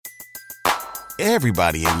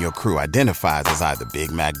Everybody in your crew identifies as either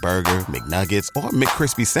Big Mac Burger, McNuggets, or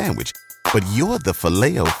McCrispy Sandwich. But you're the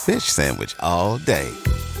Filet-O-Fish Sandwich all day.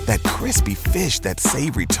 That crispy fish, that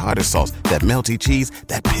savory tartar sauce, that melty cheese,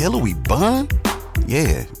 that pillowy bun.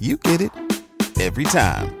 Yeah, you get it. Every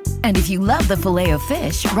time. And if you love the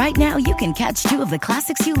Filet-O-Fish, right now you can catch two of the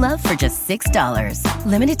classics you love for just $6.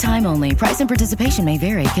 Limited time only. Price and participation may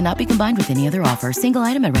vary. Cannot be combined with any other offer. Single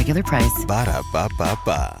item at regular price.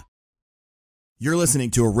 Ba-da-ba-ba-ba. You're listening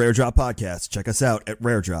to a Rare Drop podcast. Check us out at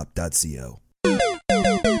raredrop.co.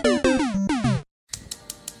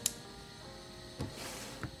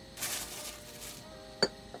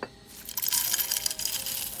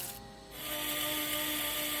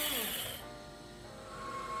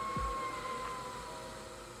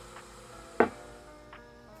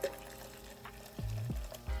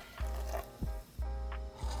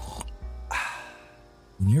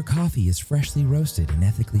 When your coffee is freshly roasted and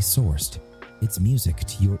ethically sourced, it's music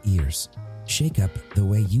to your ears. Shake up the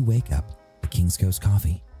way you wake up at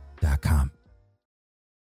kingscoastcoffee.com.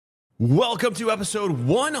 Welcome to episode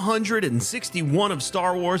 161 of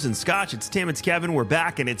Star Wars and Scotch. It's Tim, it's Kevin. We're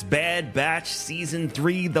back, and it's Bad Batch Season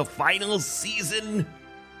 3. The final season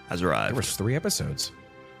has arrived. There was 3 episodes.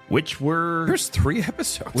 There's 3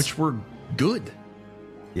 episodes. Which were good.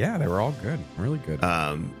 Yeah, they were all good. Really good.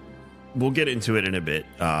 We'll get into it in a bit.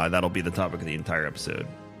 That'll be the topic of the entire episode.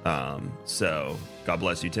 So God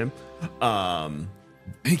bless you, Tim.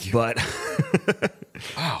 Thank you. But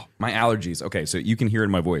wow, my allergies. Okay, so you can hear it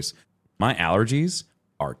in my voice. My allergies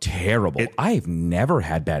are terrible. I've never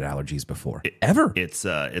had bad allergies before. Ever. It's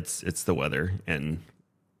the weather, and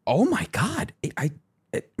oh my God.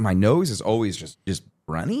 My nose is always just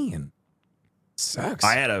runny and sucks.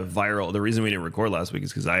 I had the reason we didn't record last week is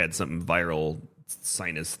because I had something viral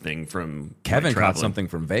sinus thing from Kevin caught something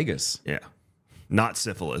from Vegas. Yeah. Not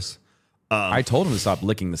syphilis. I told him to stop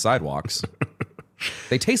licking the sidewalks.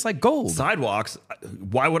 They taste like gold. Sidewalks.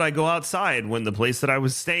 Why would I go outside when the place that I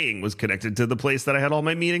was staying was connected to the place that I had all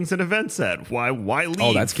my meetings and events at? Why leave?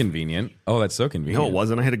 Oh, that's convenient. Oh, that's so convenient. No, it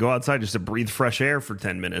wasn't. I had to go outside just to breathe fresh air for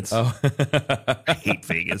 10 minutes. Oh. I hate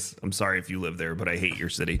Vegas. I'm sorry if you live there, but I hate your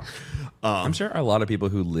city. I'm sure a lot of people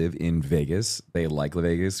who live in Vegas, they like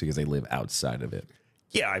Vegas because they live outside of it.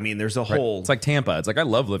 Yeah, I mean, there's a whole... It's like Tampa. It's like, I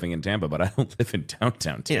love living in Tampa, but I don't live in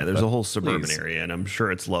downtown Tampa. Yeah, there's a whole suburban area, and I'm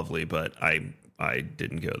sure it's lovely, but I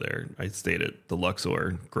didn't go there. I stayed at the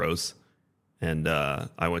Luxor. Gross. And I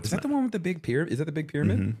went to... Is that the one with the big pyramid? Is that the big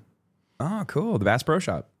pyramid? Mm-hmm. Oh, cool. The Bass Pro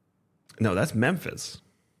Shop. No, that's Memphis.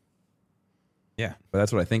 Yeah, but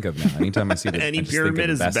that's what I think of now. Anytime I see the any pyramid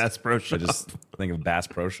is Bass Pro Shop. I just think of Bass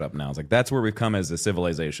Pro Shop now. It's like, that's where we've come as a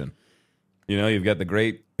civilization. You know, you've got the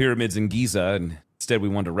great pyramids in Giza, and instead we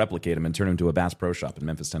want to replicate them and turn them into a Bass Pro Shop in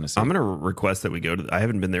Memphis, Tennessee. I'm going to request that we go to... I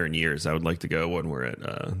haven't been there in years. I would like to go when we're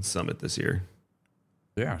at Summit this year.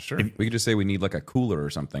 Yeah, sure. We could just say we need like a cooler or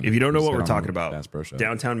something. If you don't know what we're talking about, Bass Pro Shop.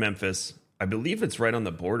 Downtown Memphis, I believe it's right on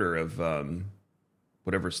the border of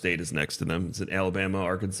whatever state is next to them. Is it Alabama,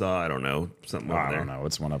 Arkansas? I don't know. Something over there. I don't know.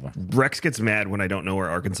 It's one of them. Rex gets mad when I don't know where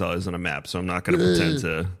Arkansas is on a map, so I'm not going to pretend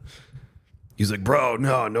to... He's like, bro,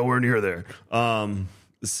 no, nowhere near there.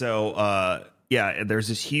 Yeah, there's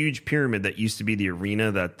this huge pyramid that used to be the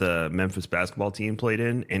arena that the Memphis basketball team played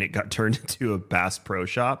in, and it got turned into a Bass Pro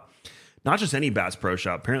Shop. Not just any Bass Pro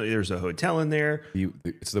Shop. Apparently, there's a hotel in there.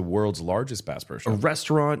 It's the world's largest Bass Pro Shop. A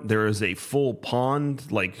restaurant. There is a full pond,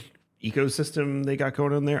 ecosystem they got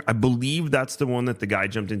going on there. I believe that's the one that the guy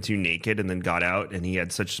jumped into naked and then got out, and he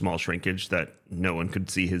had such small shrinkage that no one could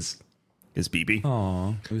see his BB.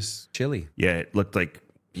 Oh, it was chilly. Yeah, it looked like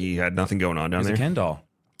he had nothing going on down there. It was a Ken doll.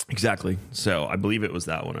 Exactly. So I believe it was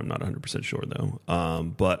that one. I'm not 100% sure, though.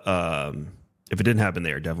 But if it didn't happen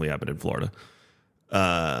there, it definitely happened in Florida.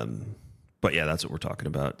 But yeah, that's what we're talking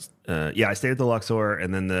about. I stayed at the Luxor,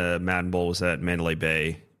 and then the Madden Bowl was at Mandalay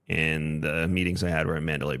Bay, and the meetings I had were at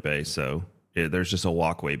Mandalay Bay. So there's just a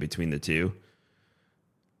walkway between the two.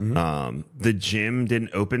 Mm-hmm. The gym didn't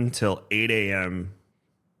open till 8 a.m.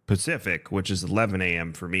 Pacific, which is 11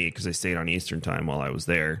 a.m. for me because I stayed on Eastern time while I was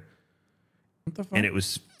there. What the fuck? And it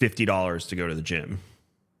was $50 to go to the gym.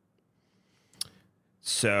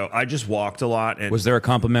 So I just walked a lot. And was there a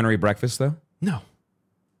complimentary breakfast, though? No.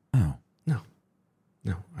 Oh.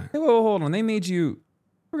 No. Hey, whoa, hold on. They made you...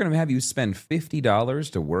 We're going to have you spend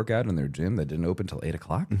 $50 to work out in their gym that didn't open till 8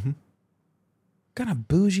 o'clock? Mm-hmm. What kind of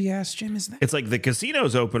bougie-ass gym is that? It's like the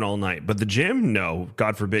casino's open all night, but the gym, no.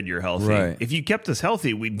 God forbid you're healthy. Right. If you kept us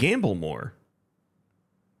healthy, we'd gamble more.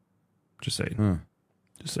 Just saying.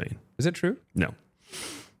 Just saying. Is it true? No.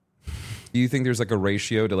 Do you think there's like a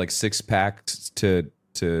ratio to like six packs to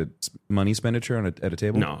to money expenditure at a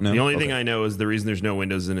table? No. The only thing Okay. I know is the reason there's no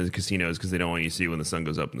windows in a casino is because they don't want you to see when the sun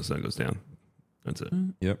goes up and the sun goes down. That's it.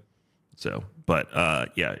 Yep. So, but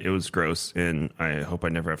yeah, it was gross, and I hope I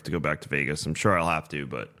never have to go back to Vegas. I'm sure I'll have to,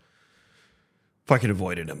 but if I can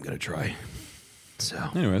avoid it, I'm gonna try. So,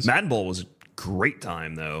 anyways, Madden Bowl was a great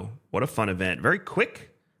time, though. What a fun event! Very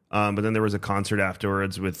quick, but then there was a concert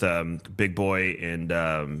afterwards with Big Boy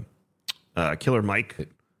and Killer Mike.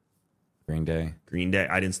 Green Day. Green Day.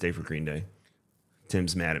 I didn't stay for Green Day.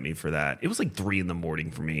 Tim's mad at me for that. It was like 3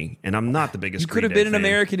 a.m. for me, and I'm not the biggest. You could have Green Day been an fan.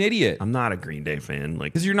 American idiot. I'm not a Green Day fan.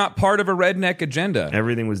 Like, Because you're not part of a redneck agenda.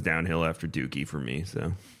 everything was downhill after Dookie for me.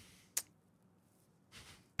 So,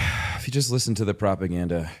 If you just listen to the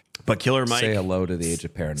propaganda, but Killer Mike, say hello to the age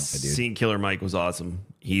of paranoia, dude. seeing Killer Mike was awesome.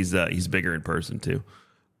 He's bigger in person too.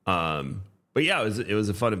 But yeah, it was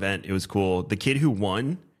a fun event. It was cool. The kid who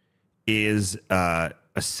won is a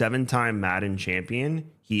 7-time Madden champion.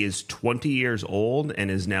 He is 20 years old and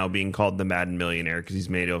is now being called the Madden millionaire because he's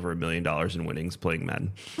made over $1 million in winnings playing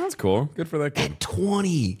Madden. That's cool. Good for that kid. At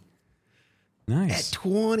 20. Nice. At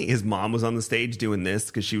 20. His mom was on the stage doing this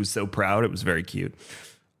because she was so proud. It was very cute.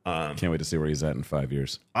 Can't wait to see where he's at in 5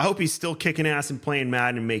 years. I hope he's still kicking ass and playing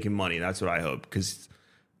Madden and making money. That's what I hope. Because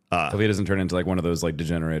Hope he doesn't turn into like one of those like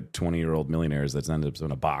degenerate 20-year-old millionaires that's ended up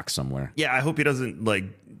in a box somewhere. yeah, I hope he doesn't like.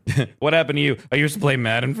 What happened to you? I used to play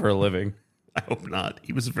Madden for a living. I hope not.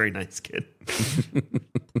 He was a very nice kid.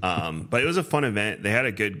 But it was a fun event. They had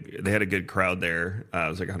a good crowd there. It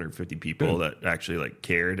was like 150 people that actually like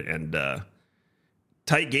cared, and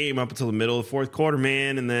tight game up until the middle of the fourth quarter,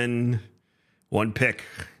 man, and then one pick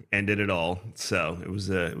ended it all. So it was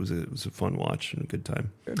a fun watch and a good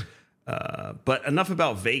time. Good. But enough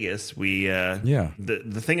about Vegas.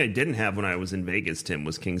 The thing I didn't have when I was in Vegas, Tim,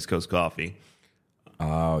 was King's Coast coffee.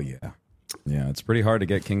 Oh, yeah. Yeah, it's pretty hard to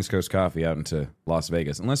get King's Coast coffee out into Las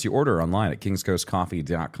Vegas unless you order online at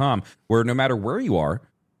kingscoastcoffee.com, where no matter where you are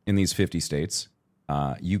in these 50 states,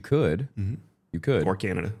 you could Or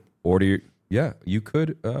Canada. order. Yeah, you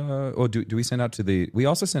could. Do we send out to we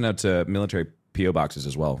also send out to military PO boxes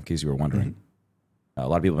as well, in case you were wondering. A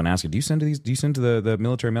lot of people have been asking, do you send to the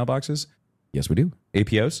military mailboxes? Yes, we do.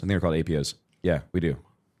 APOs? I think they're called APOs. Yeah, we do.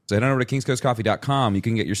 So head on over to kingscoastcoffee.com. You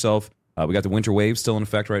can get yourself, we got the Winter Wave still in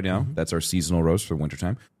effect right now. That's our seasonal roast for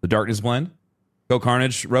wintertime. The Darkness Blend, Go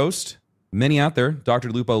Carnage roast. Many out there.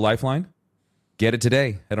 Dr. Lupo Lifeline. Get it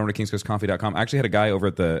today. Head over to kingscoastcoffee.com. I actually had a guy over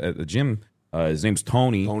at the gym. His name's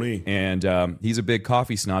Tony. And he's a big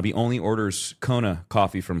coffee snob. He only orders Kona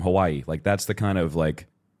coffee from Hawaii. Like, that's the kind of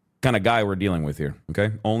guy we're dealing with here.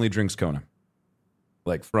 Okay, only drinks Kona,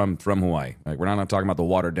 like from Hawaii. Like, we're not talking about the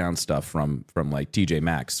watered down stuff from like TJ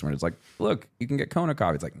Maxx, where it's like, look, you can get Kona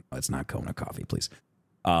coffee. It's like, no, it's not Kona coffee, please.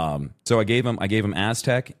 So I gave him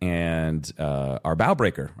Aztec and our Bow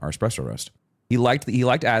Breaker, our espresso roast. He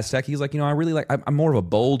liked Aztec. He's like, I really like. I'm more of a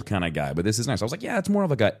bold kind of guy, but this is nice. I was like, yeah, it's more of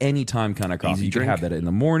like a anytime kind of coffee. Easy You drink. could have that in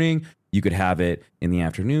the morning. You could have it in the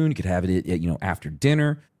afternoon. You could have it at, after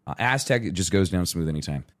dinner. Aztec, it just goes down smooth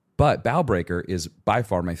anytime. But Bow Breaker is by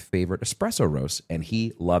far my favorite espresso roast, and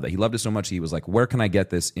he loved it. He loved it so much, he was like, where can I get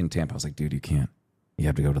this in Tampa? I was like, dude, you can't. You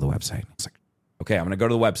have to go to the website. He's like, okay, I'm going to go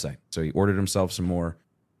to the website. So he ordered himself some more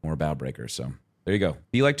Bow Breakers. So there you go.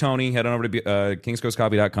 Be like Tony. Head on over to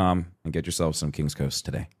kingscoastcoffee.com and get yourself some King's Coast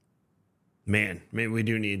today. Man, maybe we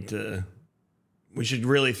do need to. We should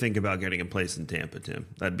really think about getting a place in Tampa, Tim.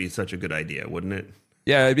 That'd be such a good idea, wouldn't it?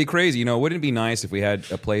 Yeah, it'd be crazy. Wouldn't it be nice if we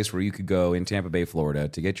had a place where you could go in Tampa Bay, Florida,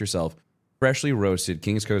 to get yourself freshly roasted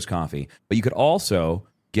King's Coast coffee, but you could also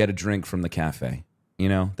get a drink from the cafe?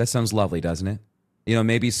 That sounds lovely, doesn't it?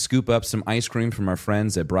 Maybe scoop up some ice cream from our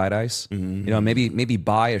friends at Bright Ice. Mm-hmm. Maybe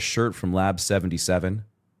buy a shirt from Lab 77.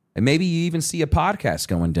 And maybe you even see a podcast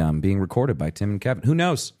going down, being recorded by Tim and Kevin. Who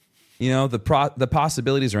knows? The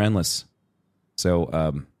possibilities are endless.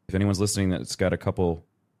 So if anyone's listening that's got a couple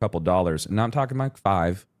dollars, and I'm talking like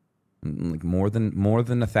 $5, like more than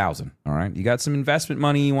 1,000. All right, you got some investment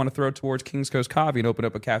money you want to throw towards King's Coast Coffee and open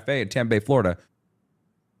up a cafe in Tampa Bay, Florida,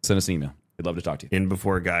 send us an email. We'd love to talk to you. And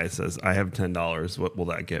before a guy says, I have $10, what will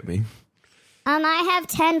that get me? I have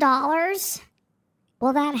 $10.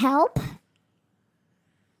 Will that help?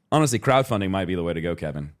 Honestly, crowdfunding might be the way to go,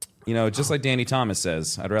 Kevin. Just like Danny Thomas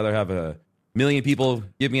says, I'd rather have 1 million people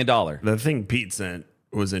give me $1. The thing Pete sent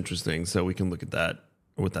was interesting, so we can look at that,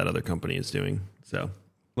 what that other company is doing. So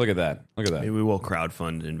Look at that. maybe we will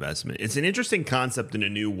crowdfund investment. It's an interesting concept in a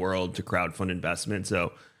new world to crowdfund investment.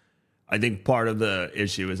 So I think part of the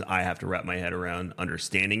issue is I have to wrap my head around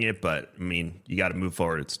understanding it. But, I mean, you got to move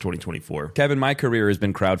forward. It's 2024. Kevin, my career has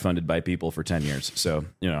been crowdfunded by people for 10 years. So,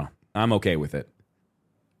 I'm okay with it.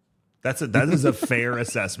 That is a fair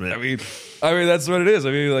assessment. I mean, that's what it is.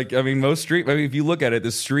 Most stream. If you look at it,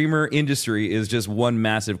 the streamer industry is just one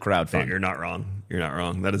massive crowd fund. You're not wrong.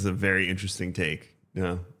 That is a very interesting take.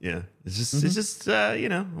 Yeah. It's just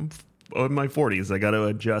I'm in my 40s. I got to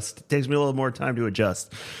adjust. It takes me a little more time to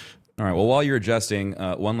adjust. All right. Well, while you're adjusting,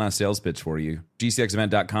 one last sales pitch for you.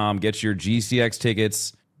 GCXevent.com. Get your GCX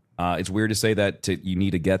tickets. It's weird to say that you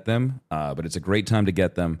need to get them, but it's a great time to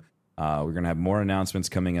get them. We're going to have more announcements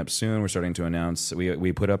coming up soon. We're starting to announce.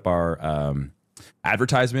 We put up our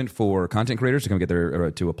advertisement for content creators to come get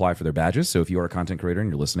to apply for their badges. So if you are a content creator and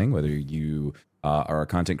you're listening, whether you are a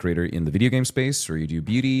content creator in the video game space, or you do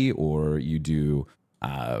beauty, or you do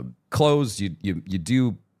clothes, you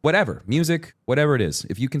do whatever, music, whatever it is.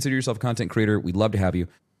 If you consider yourself a content creator, we'd love to have you.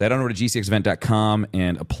 Head on over to gcxevent.com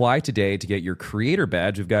and apply today to get your creator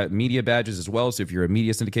badge. We've got media badges as well. So if you're a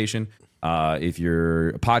media syndication, if you're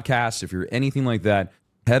a podcast, if you're anything like that,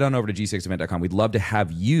 head on over to gcxevent.com. We'd love to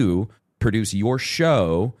have you produce your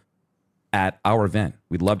show at our event.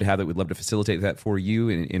 We'd love to have that. We'd love to facilitate that for you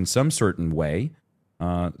in some certain way.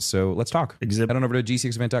 So let's talk. Head on over to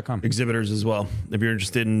gcxevent.com. Exhibitors as well. If you're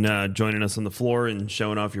interested in joining us on the floor and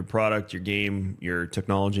showing off your product, your game, your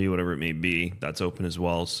technology, whatever it may be, that's open as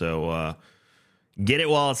well. So get it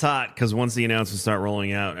while it's hot, because once the announcements start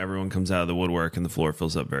rolling out, everyone comes out of the woodwork and the floor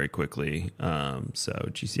fills up very quickly. So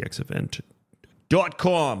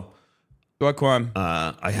gcxevent.com.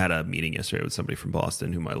 I had a meeting yesterday with somebody from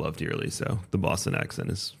Boston whom I love dearly, so the Boston accent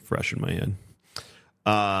is fresh in my head.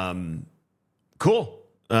 Cool.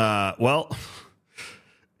 Well,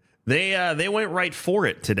 they went right for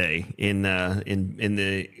it today in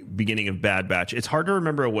the beginning of Bad Batch. It's hard to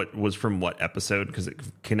remember what was from what episode, because it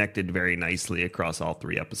connected very nicely across all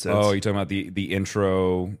 3 episodes. Oh, you're talking about the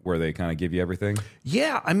intro where they kind of give you everything?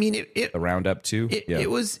 Yeah, I mean the roundup too. It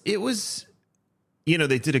was.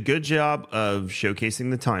 They did a good job of showcasing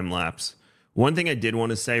the time lapse. One thing I did want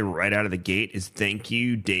to say right out of the gate is thank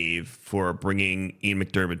you, Dave, for bringing Ian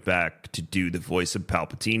McDermott back to do the voice of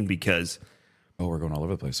Palpatine, because... Oh, we're going all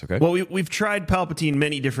over the place. Okay. Well, we've tried Palpatine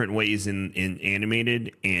many different ways in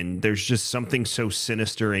animated, and there's just something so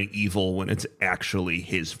sinister and evil when it's actually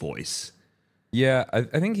his voice. Yeah, I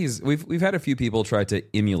think we've had a few people try to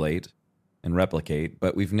emulate and replicate,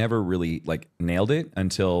 but we've never really nailed it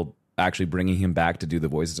until actually bringing him back to do the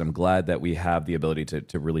voices. I'm glad that we have the ability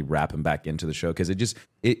to really wrap him back into the show, because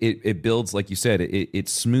it builds, like you said, it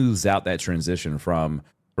smooths out that transition from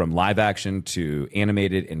live action to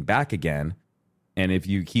animated and back again. And if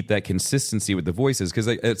you keep that consistency with the voices, because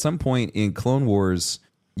at some point in Clone Wars,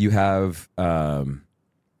 you have Tim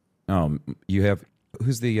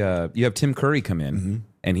Curry come in,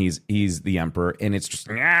 and he's the Emperor, and it's just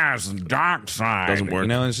it's the dark side. Doesn't work.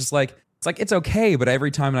 It's just it's okay, but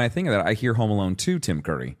every time I think of that, I hear Home Alone 2 Tim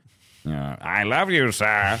Curry. I love you,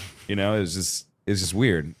 sir. It's just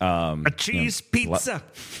weird. A cheese pizza.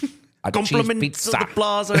 Compliments of the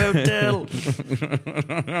Plaza Hotel.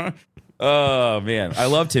 Oh man, I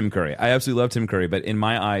love Tim Curry. I absolutely love Tim Curry. But in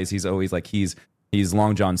my eyes, he's always he's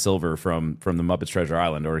Long John Silver from the Muppets Treasure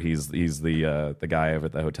Island, or he's the guy over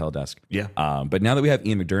at the hotel desk. Yeah. But now that we have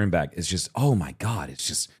Ian McDermott back, it's just, oh my god, it's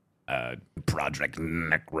just Project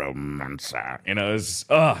Necromancer. It's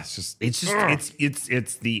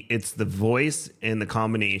the voice and the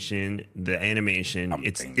combination, the animation.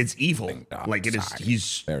 It's evil. Like it is.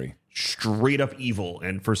 He's very straight up evil,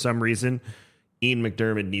 and for some reason, Ian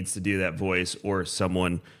McDermott needs to do that voice, or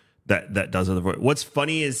someone that does other voice. What's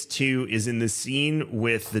funny is in the scene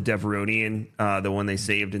with the Deveronian, the one they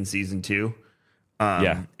saved in season 2,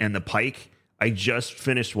 and the Pike. I just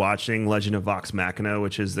finished watching Legend of Vox Machina,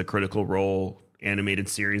 which is the Critical Role animated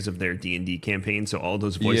series of their D&D campaign. So all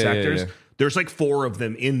those voice actors, there's 4 of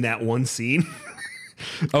them in that one scene.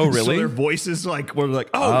 Oh, really? So their voices were like,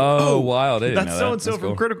 wild! That's so and so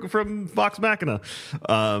from Critical from Vox Machina.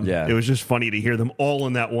 It was just funny to hear them all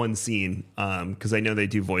in that one scene, because I know they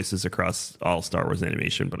do voices across all Star Wars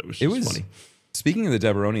animation, but it was funny. Speaking of the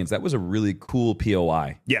Deveronians, that was a really cool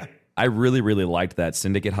POI. Yeah. I really, really liked that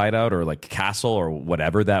Syndicate hideout, or castle, or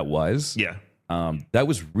whatever that was. Yeah. That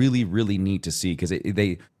was really, really neat to see, because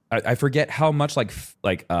I forget how much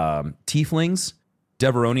tieflings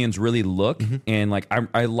Deveronians really look, and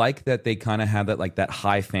I like that they kind of have that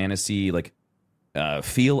high fantasy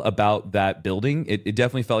feel about that building. It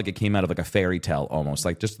definitely felt like it came out of a fairy tale almost,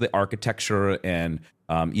 just the architecture and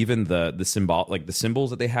even the symbol, the symbols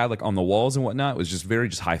that they had on the walls and whatnot was just very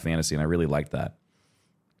high fantasy, and I really liked that.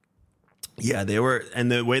 Yeah, they were, and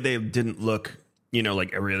the way they didn't look,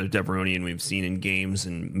 like every other Deveronian we've seen in games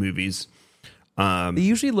and movies. They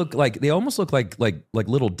usually almost look like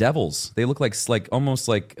little devils. They look like almost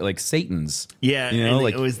like Satans. Yeah, you know, and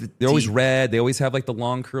like they're always red. They always have like the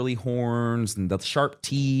long curly horns and the sharp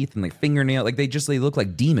teeth and like fingernail. Like they look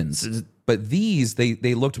like demons. But these they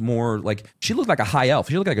looked more like, she looked like a high elf.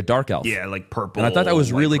 She looked like a dark elf. Yeah, like purple. And I thought that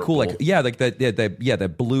was really purple. cool. Like like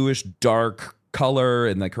that bluish dark color,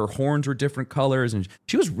 and like her horns were different colors, and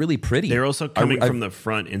she was really pretty. They're also coming from the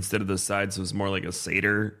front instead of the sides. So it was more like a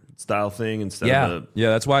satyr style thing instead of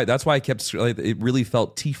that's why I kept, like, it really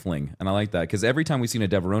felt tiefling, and I like that because every time we've seen a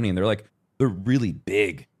Deveronian, they're really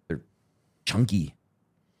big, they're chunky.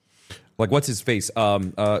 Like what's his face?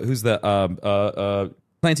 Who's the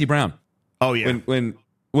Clancy Brown? Oh yeah,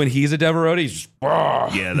 when he's a Deveronian, he's just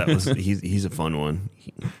yeah, that was he's a fun one.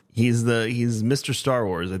 He's Mr. Star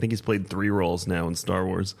Wars. I think he's played 3 roles now in Star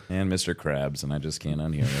Wars. And Mr. Krabs, and I just can't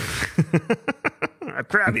unhear it. A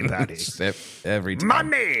Krabby Patty. Every time.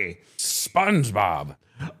 Money. SpongeBob.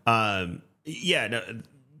 Yeah, no,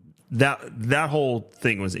 that whole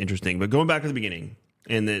thing was interesting. But going back to the beginning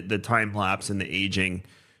and the time lapse and the aging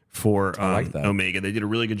for like that. Omega, they did a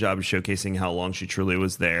really good job of showcasing how long she truly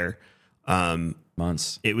was there.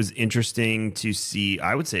 Months. It was interesting to see.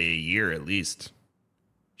 I would say a year at least.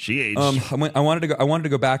 She aged. I wanted to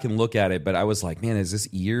go back and look at it, but I was like, man, is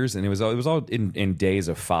this years? And it was all in days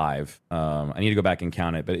of 5. I need to go back and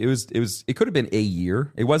count it, but it could have been a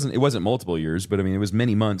year. It wasn't multiple years, but I mean, it was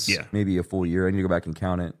many months. Yeah. Maybe a full year. I need to go back and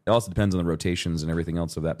count it. It also depends on the rotations and everything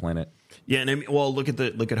else of that planet. Yeah, and I mean, well, look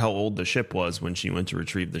at how old the ship was when she went to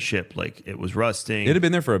retrieve the ship. Like, it was rusting. It had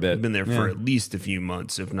been there for a bit. It had been there for at least a few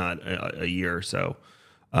months, if not a year or so.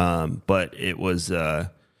 But it was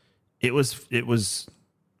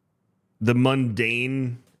the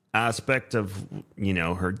mundane aspect of, you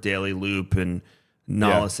know, her daily loop and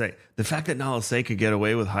Nala Se. The fact that Nala Se could get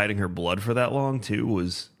away with hiding her blood for that long too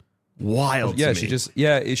was wild. Yeah, to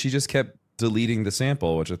me. she just kept deleting the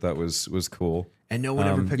sample, which I thought was cool. And no one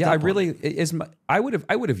ever picked up. I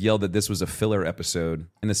would have yelled that this was a filler episode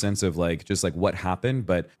in the sense of like just like what happened,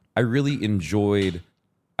 but I really enjoyed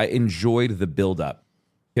the build up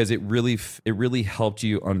because it really helped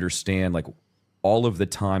you understand like all of the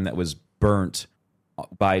time that was burnt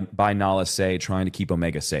by Nala Se trying to keep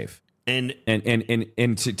Omega safe. And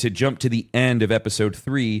to jump to the end of episode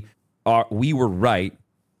 3, we were right,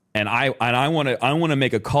 and I want to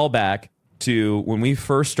make a callback to when we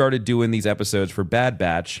first started doing these episodes for Bad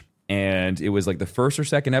Batch, and it was like the first or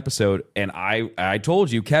second episode, and I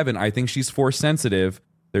told you, Kevin, I think she's Force sensitive.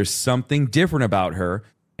 There's something different about her,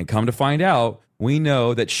 and come to find out, we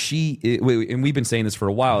know that and we've been saying this for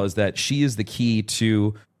a while, is that she is the key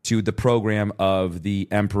to the program of the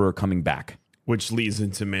Emperor coming back. Which leads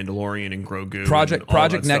into Mandalorian and Grogu. Project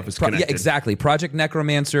yeah, exactly. Project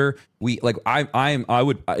Necromancer. I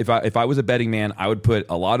would if I was a betting man, I would put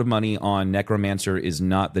a lot of money on Necromancer is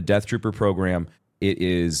not the Death Trooper program. It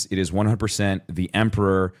is 100% the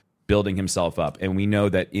Emperor building himself up. And we know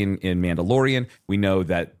that in Mandalorian, we know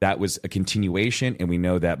that was a continuation, and we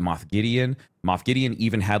know that Moff Gideon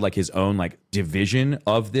even had like his own like division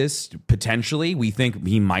of this potentially. We think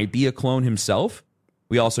he might be a clone himself.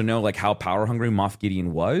 We also know like how power hungry Moff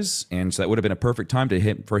Gideon was, and so that would have been a perfect time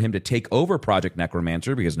for him to take over Project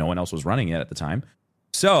Necromancer because no one else was running it at the time.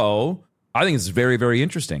 So I think it's very, very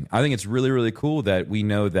interesting. I think it's really, really cool that we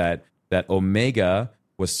know that Omega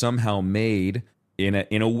was somehow made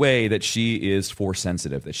in a way that she is Force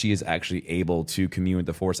sensitive, that she is actually able to commune with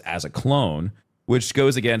the Force as a clone, which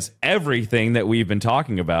goes against everything that we've been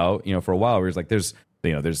talking about, you know, for a while. Where it's like there's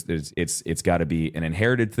it's got to be an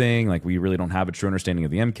inherited thing. Like we really don't have a true understanding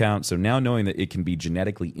of the M count. So now knowing that it can be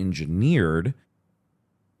genetically engineered,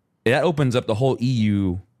 that opens up the whole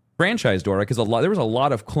EU franchise door, right? Because there was a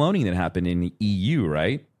lot of cloning that happened in the EU,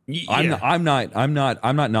 right? Yeah. I'm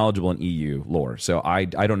not knowledgeable in EU lore, so I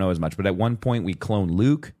don't know as much. But at one point we cloned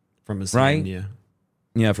Luke from his hand,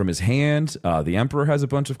 yeah, from his hand. The Emperor has a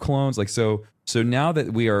bunch of clones. Like so now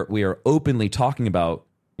that we are openly talking about,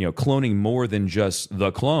 you know, cloning more than just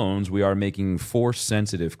the clones, we are making Force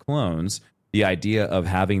sensitive clones. The idea of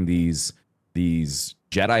having these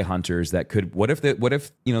Jedi hunters that could what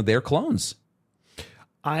if you know they're clones?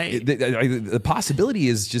 The possibility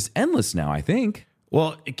is just endless now, I think.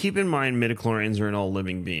 Well, keep in mind, midichlorians are in all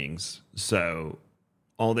living beings. So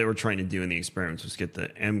all they were trying to do in the experiments was get the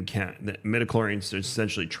midichlorians to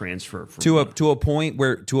essentially transfer from to a point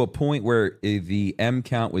where the M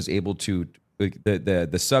count was able to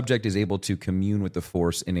the subject is able to commune with the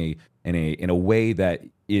Force in a way that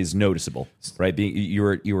is noticeable, right? You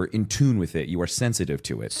are in tune with it, you are sensitive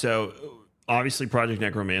to it. So obviously, Project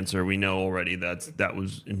Necromancer, we know already that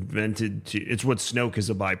was invented to. It's what Snoke is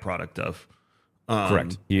a byproduct of.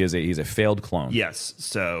 Correct. He's a failed clone. Yes.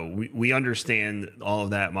 So we understand all of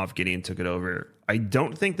that. Moff Gideon took it over. I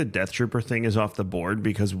don't think the Death Trooper thing is off the board,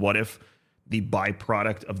 because what if the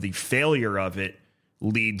byproduct of the failure of it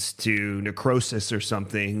leads to necrosis or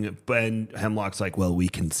something? But Hemlock's like, well, we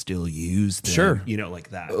can still use them. Sure. Like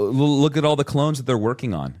that. Look at all the clones that they're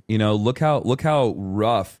working on. Look how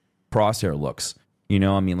rough Crosshair looks.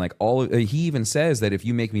 Like he even says that if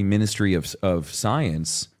you make me Ministry of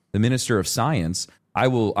Science, the Minister of Science, I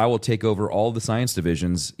will take over all the science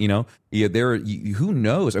divisions. Who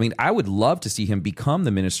knows? I mean, I would love to see him become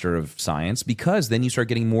the Minister of Science, because then you start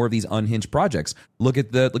getting more of these unhinged projects. Look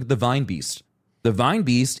at the Vine Beast. The Vine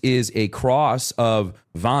Beast is a cross of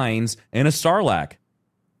vines and a Sarlacc.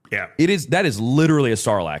 Yeah, that is literally a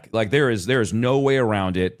Sarlacc. Like there is no way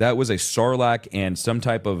around it. That was a Sarlacc and some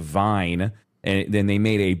type of vine, and then they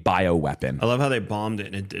made a bioweapon. I love how they bombed it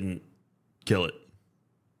and it didn't kill it.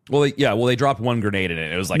 Well, they dropped one grenade in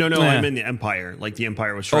it. It was like no, I'm in the Empire. Like the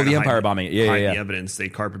Empire was trying the to Empire bombing it. hide Yeah. the evidence. They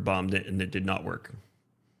carpet bombed it and it did not work.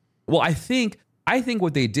 Well, I think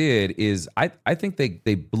what they did is I think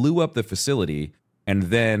they blew up the facility, and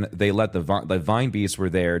then they let the Vine Beasts were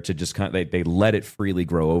there to just they let it freely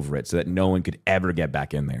grow over it so that no one could ever get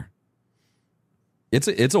back in there.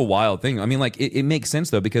 It's a wild thing. I mean, like it makes sense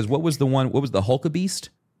though, because what was the Hulka Beast?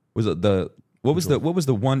 Was it what was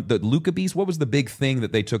the one, the Luca Beast? What was the big thing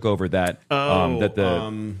that they took over that I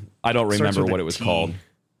don't remember what it was called.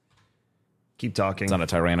 Keep talking. It's not a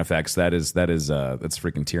Tyrannosax. That's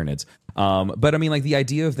freaking Tyranids. But I mean, like the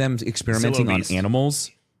idea of them experimenting on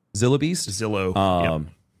animals, Zilla Beast, Zillo.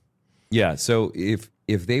 Yeah. So if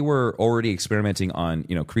they were already experimenting on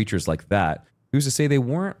creatures like that, who's to say they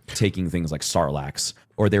weren't taking things like Sarlaccs,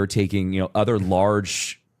 or they were taking other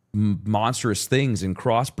large monstrous things and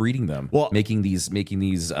crossbreeding them, making these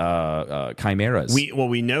chimeras.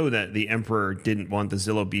 We know that the Emperor didn't want the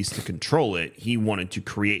Zillo Beast to control it. He wanted to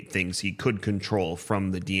create things he could control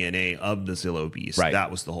from the DNA of the Zillo Beast. Right.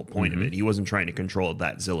 That was the whole point of it. He wasn't trying to control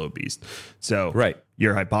that Zillo Beast. So right.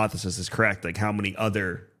 Your hypothesis is correct. Like, how many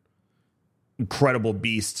other incredible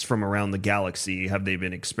beasts from around the galaxy have they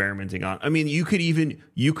been experimenting on? I mean, you could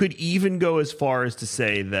even go as far as to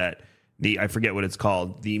say that I forget what it's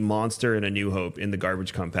called, the monster in A New Hope in the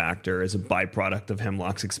garbage compactor is a byproduct of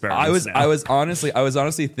Hemlock's experiments. I was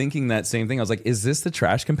honestly thinking that same thing. I was like, is this the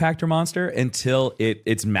trash compactor monster? Until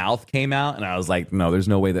its mouth came out, and I was like, no, there's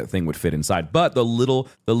no way that thing would fit inside. But the little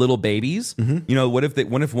babies, what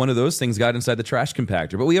if one of those things got inside the trash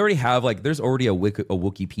compactor? But we already have there's already a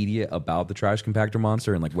Wikipedia about the trash compactor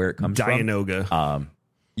monster and where it comes from. Dianoga.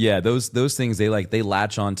 Yeah, those things they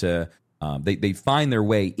latch onto. They find their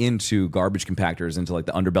way into garbage compactors, into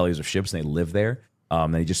the underbellies of ships, and they live there.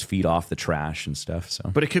 They just feed off the trash and stuff.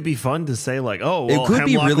 So, but it could be fun to say it could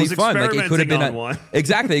be really fun. It could have been one.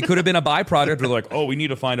 Exactly. It could have been a byproduct. Where we need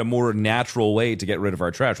to find a more natural way to get rid of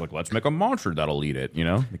our trash. Let's make a monster that'll eat it.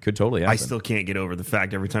 It could totally happen. I still can't get over the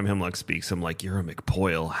fact every time Hemlock speaks, I'm like, you're a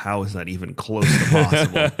McPoyle. How is that even close to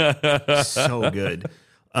possible? So good.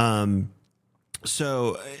 I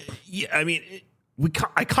mean.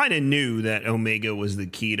 I kind of knew that Omega was the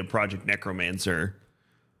key to Project Necromancer.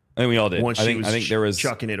 I think we all did. Once I think there was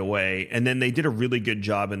chucking it away, and then they did a really good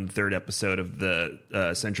job in the third episode of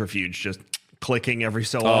the centrifuge, just clicking every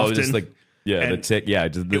so often. Just the tick. Yeah,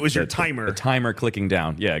 it was your timer. The timer clicking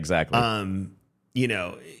down. Yeah, exactly.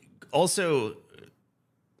 Also,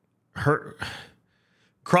 her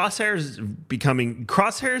Crosshairs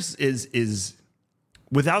is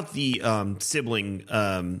without the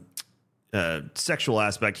sibling. Sexual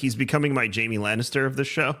aspect, he's becoming my Jaime Lannister of the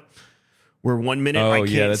show, where 1 minute I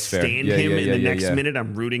can't stand him and the next minute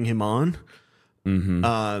I'm rooting him on.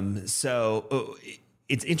 So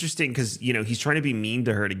it's interesting because he's trying to be mean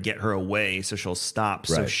to her to get her away so she'll stop,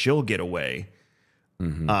 so she'll get away.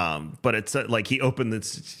 But it's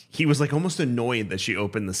he was almost annoyed that she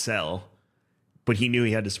opened the cell, but he knew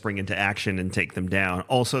he had to spring into action and take them down.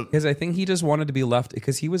 Also, because I think he just wanted to be left,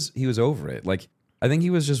 because he was over it. I think he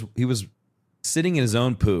was sitting in his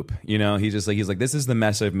own poop. He's like, this is the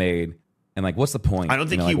mess I've made, and what's the point? I don't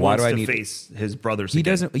think he wants to face his brothers. He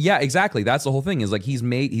doesn't. Yeah, exactly. That's the whole thing. Is he's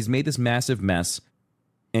made this massive mess,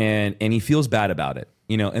 and he feels bad about it.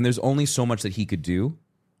 And there's only so much that he could do.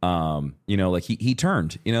 He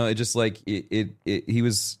turned. It just he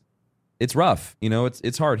was. It's rough.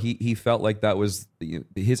 It's hard. He felt like that was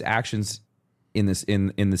his actions in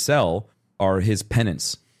the cell are his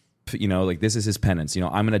penance. This is his penance. I'm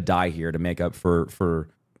going to die here to make up to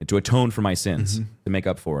atone for my sins, to make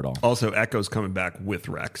up for it all. Also, Echo's coming back with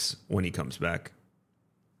Rex when he comes back.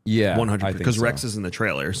 Yeah, 100%. Because Rex is in the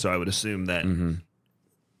trailer, so I would assume that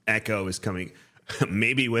Echo is coming.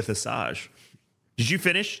 Maybe with Asajj. Did you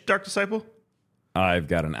finish Dark Disciple? I've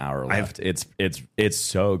got an hour left. It's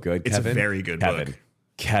so good, It's Kevin. a very good book.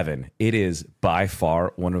 Kevin, it is by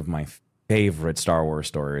far one of my favorite Star Wars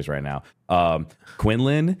stories right now.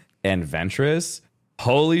 Quinlan and Ventress,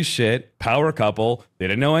 holy shit, power couple. They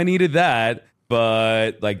didn't know I needed that,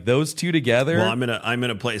 but like those two together. Well, I'm in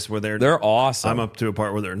a place where they're awesome. I'm up to a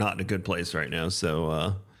part where they're not in a good place right now,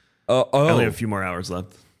 so I only have a few more hours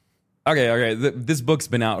left. Okay. This book's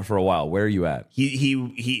been out for a while. Where are you at?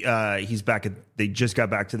 He's back at. They just got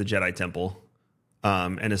back to the Jedi Temple,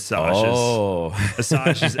 and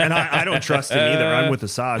Asajj is, and I don't trust him either. I'm with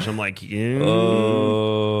Asajj. I'm like,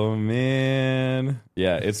 oh man,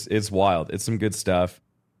 yeah, it's wild. It's some good stuff.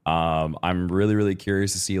 I'm really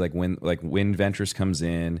curious to see when Ventress comes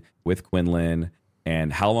in with Quinlan,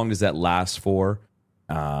 and how long does that last for?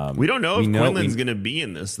 We don't know if Quinlan's going to be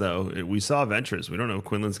in this, though. We saw Ventress. We don't know if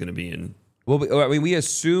Quinlan's going to be in. Well, we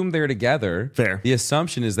assume they're together. Fair. The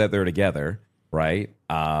assumption is that they're together, right?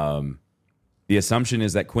 The assumption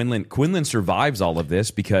is that Quinlan survives all of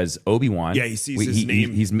this because Obi-Wan. Yeah, he sees his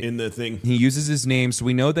name he's in the thing. He uses his name, so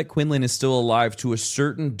we know that Quinlan is still alive to a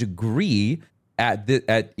certain degree at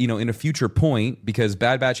in a future point, because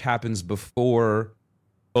Bad Batch happens before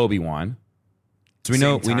Obi-Wan. So we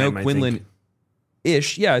know Quinlan.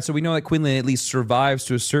 Ish, yeah. So we know that Quinlan at least survives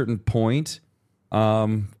to a certain point. I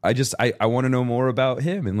want to know more about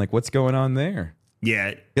him and what's going on there.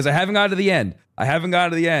 Yeah, because I haven't gotten to the end.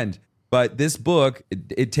 But this book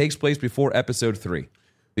it takes place before Episode 3,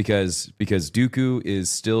 because Dooku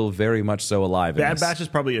is still very much so alive. Bad Batch is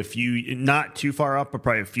probably not too far up, but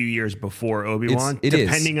probably a few years before Obi-Wan.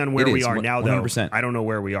 Depending on where we are now, 100%. Though, I don't know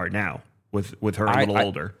where we are now with her a little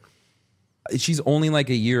older. She's only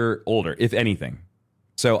a year older, if anything.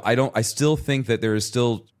 So I still think that there is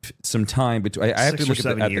still some time between. I have to look at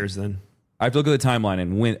 7 years. Then I have to look at the timeline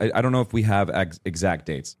and when. I don't know if we have exact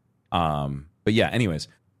dates. But yeah. Anyways,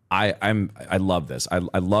 I love this.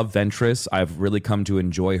 I love Ventress. I've really come to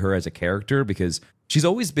enjoy her as a character because she's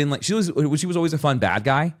always been she was always a fun bad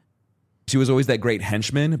guy. She was always that great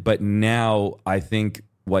henchman. But now I think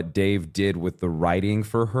what Dave did with the writing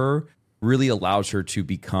for her really allows her to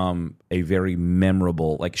become a very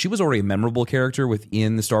memorable, she was already a memorable character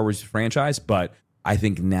within the Star Wars franchise, but I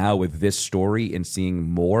think now with this story and seeing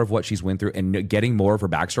more of what she's went through and getting more of her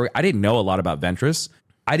backstory, I didn't know a lot about Ventress.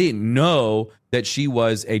 I didn't know that she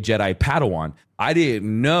was a Jedi Padawan. I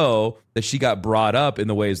didn't know that she got brought up in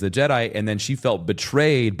the ways of the Jedi and then she felt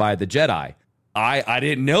betrayed by the Jedi. I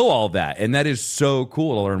didn't know all that, and that is so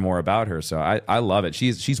cool to learn more about her. So I love it.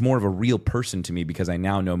 She's more of a real person to me because I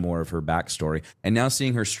now know more of her backstory, and now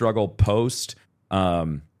seeing her struggle post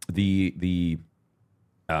the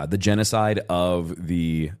genocide of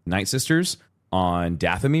the Night Sisters on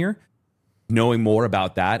Dathomir, knowing more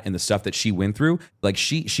about that and the stuff that she went through,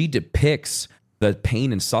 she depicts the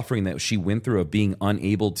pain and suffering that she went through of being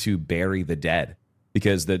unable to bury the dead.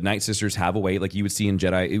 Because the Night Sisters have a way, you would see in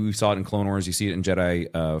Jedi, we saw it in Clone Wars, you see it in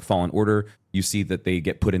Jedi Fallen Order, you see that they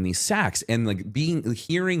get put in these sacks, and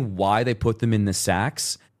hearing why they put them in the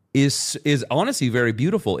sacks is honestly very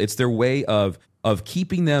beautiful. It's their way of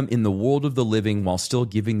keeping them in the world of the living while still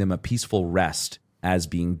giving them a peaceful rest as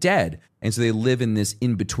being dead. And so they live in this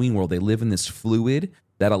in-between world. They live in this fluid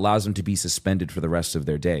that allows them to be suspended for the rest of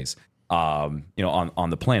their days. On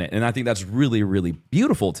the planet. And I think that's really, really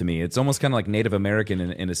beautiful to me. It's almost kind of like Native American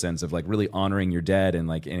in a sense of really honoring your dead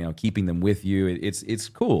and keeping them with you. It's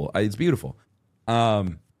cool. It's beautiful.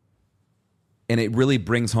 And it really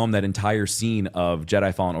brings home that entire scene of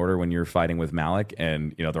Jedi Fallen Order when you're fighting with Malik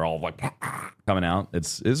and they're all coming out.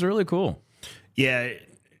 It's really cool. Yeah.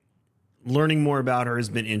 Learning more about her has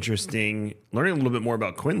been interesting. Learning a little bit more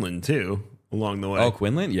about Quinlan too. Along the way. Oh,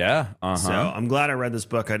 Quinlan? Yeah. Uh-huh. So I'm glad I read this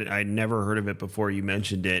book. I'd never heard of it before you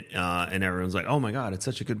mentioned it. And everyone's like, oh my God, it's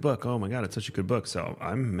such a good book. Oh my God, it's such a good book. So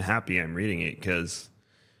I'm happy I'm reading it because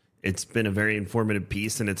it's been a very informative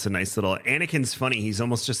piece and it's a nice little... Anakin's funny. He's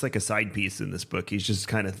almost just like a side piece in this book. He's just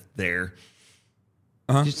kind of there.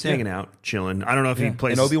 Just hanging out, chilling. I don't know if he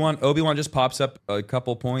plays... And Obi-Wan just pops up a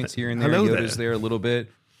couple points here and there. Yoda's there a little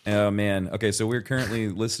bit. Oh, man. Okay, so we're currently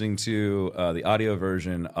listening to the audio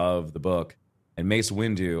version of the book. And Mace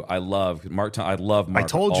Windu, I love Mark. I love Mark. I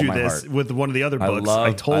told you this with one of the other books.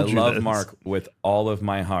 I love Mark with all of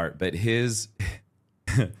my heart. But his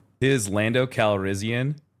Lando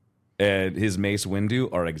Calrissian and his Mace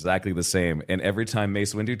Windu are exactly the same. And every time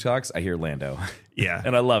Mace Windu talks, I hear Lando. Yeah,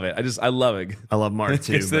 and I love it. I love it. I love Mark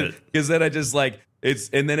too. Because then I just it's,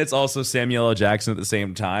 and then it's also Samuel L. Jackson at the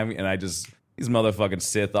same time. And he's motherfucking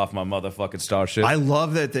Sith off my motherfucking starship. I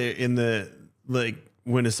love that they in the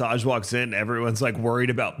when Asajj walks in, everyone's like worried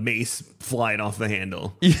about Mace flying off the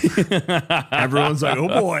handle. Everyone's like, oh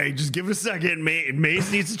boy, just give it a second.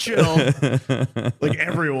 Mace needs to chill. Like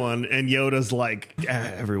everyone. And Yoda's like,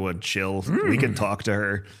 everyone chill. We can talk to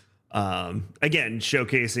her. Again,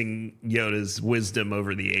 showcasing Yoda's wisdom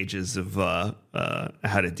over the ages of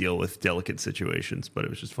how to deal with delicate situations. But it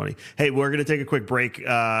was just funny. Hey, we're going to take a quick break.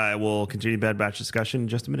 We'll continue Bad Batch discussion in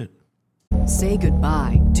just a minute. Say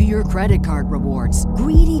goodbye to your credit card rewards.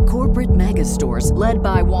 Greedy corporate mega stores, led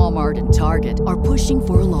by Walmart and Target, are pushing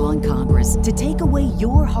for a law in Congress to take away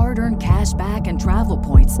your hard-earned cash back and travel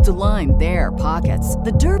points to line their pockets.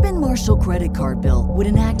 The Durbin-Marshall credit card bill would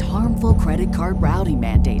enact harmful credit card routing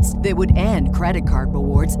mandates that would end credit card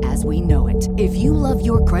rewards as we know it. If you love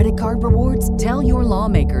your credit card rewards, tell your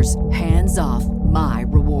lawmakers, hands off my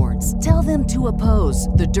rewards. Tell them to oppose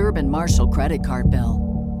the Durbin-Marshall credit card bill.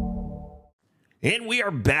 And we are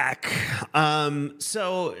back.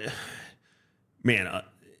 So, man,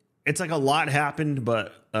 it's like a lot happened,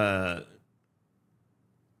 but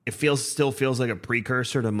it still feels like a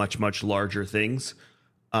precursor to much, much larger things.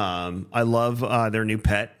 I love their new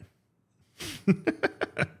pet.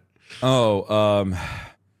 Man.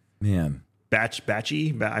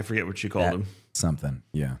 Batchy? I forget what you called him. Something,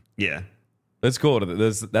 yeah. Yeah. That's cool.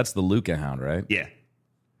 That's the Luca Hound, right? Yeah.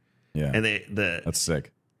 Yeah. And that's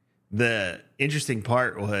sick. The interesting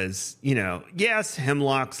part was, yes,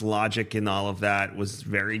 Hemlock's logic and all of that was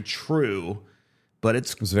very true, but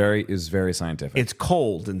it was very scientific. It's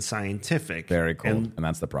cold and scientific. Very cold, and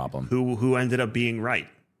that's the problem. Who ended up being right?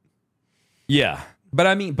 Yeah. But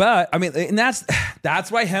I mean, and that's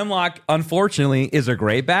why Hemlock, unfortunately, is a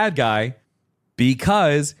great bad guy,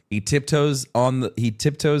 because he tiptoes in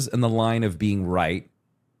the line of being right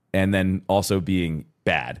and then also being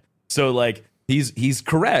bad. So like, He's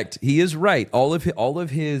correct. He is right. All of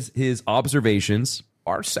his observations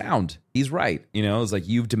are sound. He's right. It's like,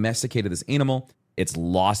 you've domesticated this animal. It's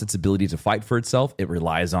lost its ability to fight for itself. It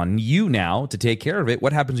relies on you now to take care of it.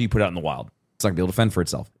 What happens when you put it out in the wild? It's not gonna be able to fend for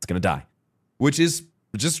itself. It's gonna die, which is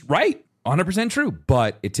just right, 100% true.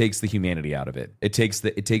 But it takes the humanity out of it. It takes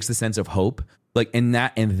the sense of hope. And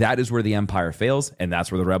that is where the Empire fails, and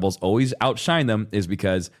that's where the rebels always outshine them, is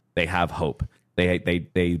because they have hope.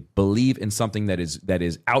 They believe in something that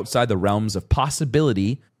is outside the realms of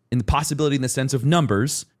possibility, in the sense of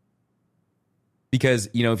numbers. Because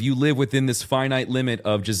if you live within this finite limit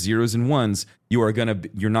of just zeros and ones, you're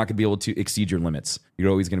not gonna be able to exceed your limits. You're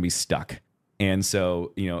always gonna be stuck. And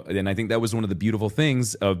so and I think that was one of the beautiful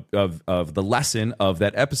things of the lesson of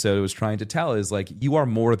that episode it was trying to tell, is like, you are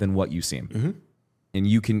more than what you seem, and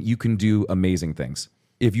you can do amazing things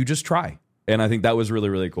if you just try. And I think that was really,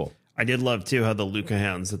 really cool. I did love, too, how the Luca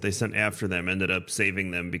Hounds that they sent after them ended up saving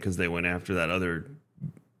them, because they went after that other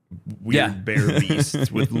weird bear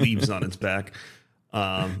beast with leaves on its back.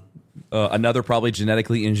 Another probably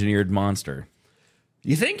genetically engineered monster.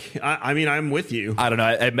 You think? I mean, I'm with you. I don't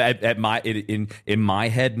know. In my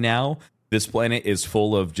head now, this planet is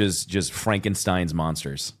full of just Frankenstein's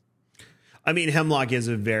monsters. I mean, Hemlock is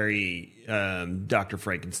a very Dr.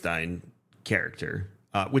 Frankenstein character.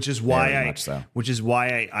 Which is why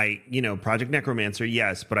I Project Necromancer,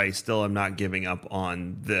 yes, but I still am not giving up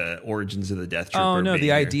on the origins of the Death Trooper. Oh no, the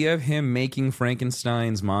here. idea of him making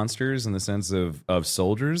Frankenstein's monsters in the sense of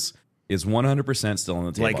soldiers is 100% still on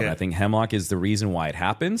the table. I think Hemlock is the reason why it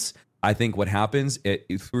happens. I think what happens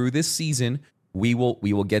through this season, we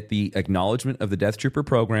will get the acknowledgement of the Death Trooper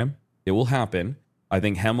program. It will happen. I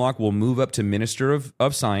think Hemlock will move up to Minister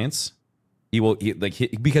of Science.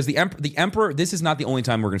 Because the Emperor. This is not the only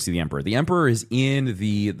time we're going to see the Emperor. The Emperor is in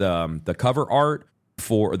the cover art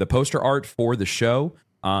for the poster art for the show,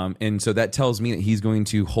 and so that tells me that he's going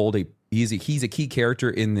to hold he's a key character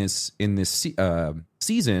in this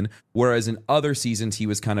season. Whereas in other seasons he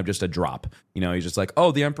was kind of just a drop. He's just like,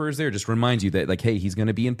 oh, the Emperor's there. Just reminds you that, like, hey, he's going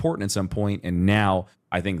to be important at some point. And now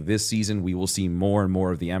I think this season we will see more and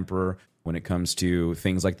more of the Emperor when it comes to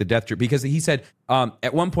things like the Death Troop, because he said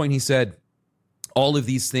at one point he said, all of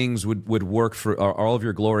these things would work for all of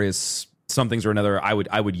your glorious somethings or another. I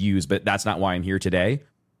would use, but that's not why I'm here today.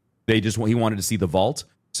 He wanted to see the vault.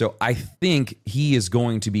 So I think he is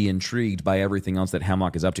going to be intrigued by everything else that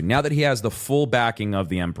Hemlock is up to. Now that he has the full backing of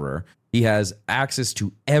the Emperor, he has access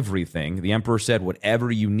to everything. The Emperor said,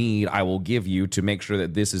 whatever you need, I will give you to make sure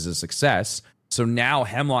that this is a success. So now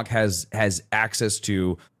Hemlock has access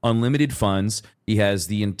to unlimited funds. He has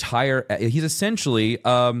the entire. He's essentially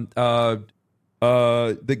the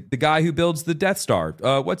guy who builds the Death Star.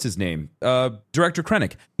 What's his name? Director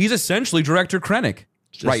Krennic. He's essentially Director Krennic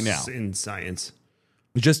right now in science.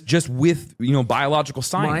 just with biological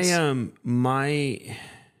science.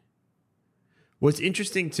 What's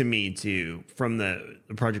interesting to me too from the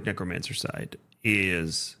Project Necromancer side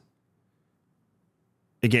is,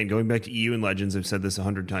 again, going back to EU and Legends, I've said this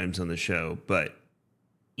 100 times on the show, but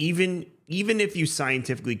even if you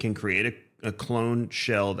scientifically can create a clone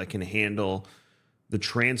shell that can handle the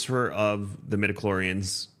transfer of the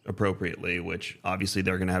midichlorians appropriately, which obviously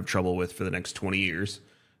they're going to have trouble with for the next 20 years.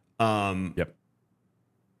 Yep.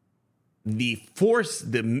 The force,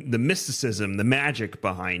 the mysticism, the magic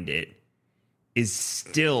behind it is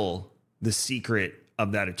still the secret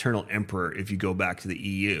of that Eternal Emperor if you go back to the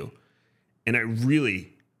EU. And I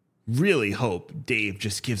really, really hope Dave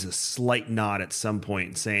just gives a slight nod at some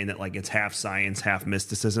point saying that like it's half science, half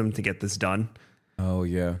mysticism to get this done. Oh,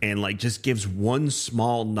 yeah. And like just gives one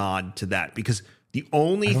small nod to that, because the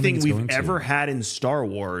only thing we've ever had in Star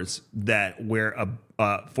Wars that where a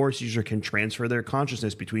Force user can transfer their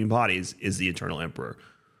consciousness between bodies is the Eternal Emperor,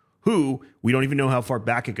 who we don't even know how far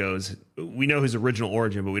back it goes. We know his original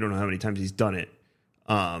origin, but we don't know how many times he's done it.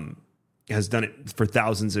 Has done it for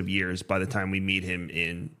thousands of years by the time we meet him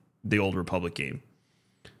in the Old Republic game.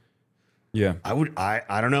 Yeah.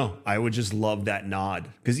 I don't know. I would just love that nod.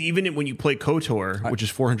 Because even when you play KOTOR, which is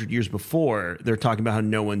 400 years before, they're talking about how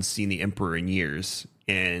no one's seen the Emperor in years.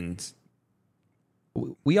 And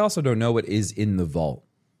we also don't know what is in the vault.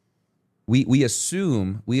 We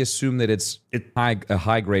assume that it's a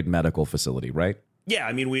high grade medical facility, right? Yeah,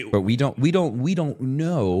 I mean but we don't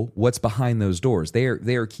know what's behind those doors. They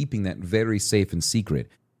are keeping that very safe and secret.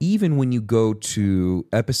 Even when you go to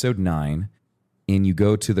episode 9 and you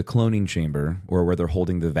go to the cloning chamber, or where they're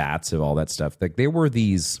holding the vats of all that stuff, like there were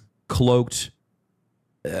these cloaked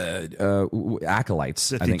acolytes.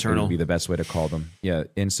 Sith I think Eternal would be the best way to call them. Yeah,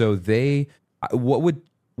 and so I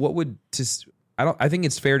think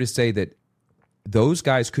it's fair to say that those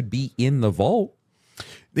guys could be in the vault.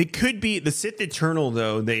 They could be. The Sith Eternal,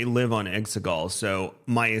 though, they live on Exegol. So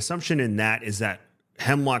my assumption in that is that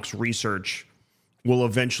Hemlock's research will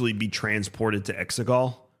eventually be transported to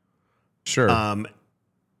Exegol. Sure.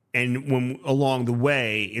 And when along the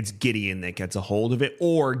way, it's Gideon that gets a hold of it,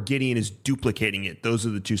 or Gideon is duplicating it. Those are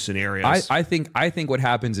the two scenarios. I think what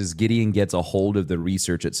happens is Gideon gets a hold of the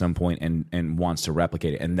research at some point and wants to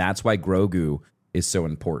replicate it. And that's why Grogu is so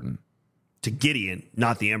important. To Gideon,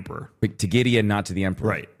 not the Emperor. To Gideon, not to the Emperor.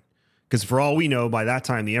 Right. Because for all we know, by that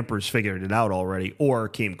time, the Emperor's figured it out already, or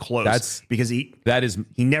came close. Because he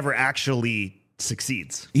never actually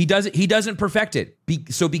succeeds. He doesn't perfect it.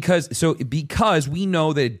 Because we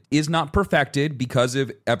know that it is not perfected because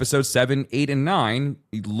of episodes 7, 8, and 9.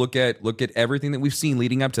 You look at everything that we've seen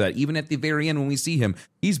leading up to that. Even at the very end, when we see him,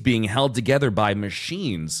 he's being held together by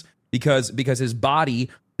machines because his body,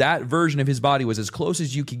 that version of his body, was as close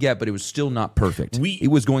as you could get, but it was still not perfect. It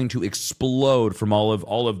was going to explode from all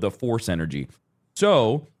of the Force energy.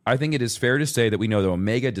 So I think it is fair to say that we know that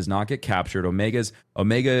Omega does not get captured.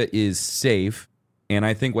 Omega is safe. And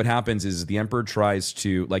I think what happens is the Emperor tries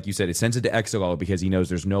to, like you said, it sends it to Exegol because he knows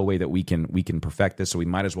there's no way that we can perfect this, so we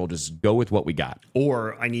might as well just go with what we got.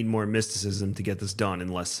 Or I need more mysticism to get this done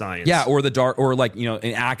and less science. Yeah, or the dark, or like, an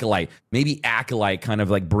acolyte. Maybe acolyte kind of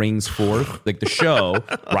like brings forth like the show,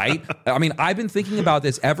 right? I mean, I've been thinking about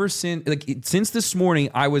this ever since this morning.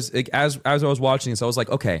 I was as I was watching this, I was like,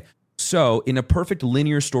 okay, so in a perfect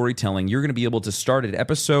linear storytelling, you're going to be able to start at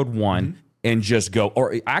episode 1. Mm-hmm. And just go,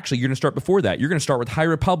 or actually, you're going to start before that. You're going to start with High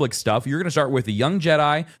Republic stuff. You're going to start with the Young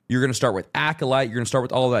Jedi. You're going to start with Acolyte. You're going to start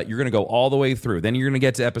with all of that. You're going to go all the way through. Then you're going to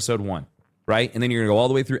get to episode 1, right? And then you're going to go all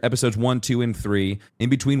the way through episodes 1, 2, and 3. In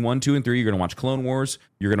between 1, 2, and 3, you're going to watch Clone Wars.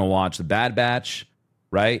 You're going to watch The Bad Batch,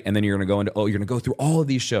 right? And then you're going to go you're going to go through all of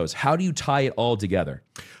these shows. How do you tie it all together?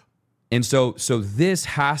 And so this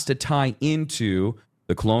has to tie into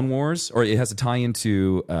the Clone Wars, or it has to tie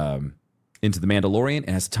into The Mandalorian. It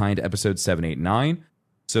has to tie into episodes 7, 8, 9.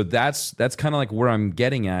 So that's kind of like where I'm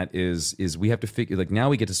getting at is we have to figure, like, now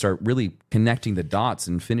we get to start really connecting the dots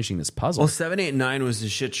and finishing this puzzle. Well, 7, 8, and 9 was a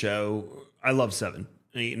shit show. I love 7,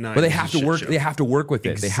 8, 9. But they have to work. Show. They have to work with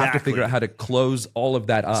it. Exactly. They have to figure out how to close all of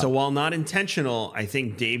that up. So while not intentional, I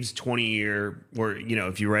think Dave's 20-year, or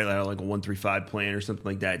if you write out like a 1-3-5 plan or something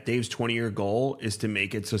like that, Dave's 20-year goal is to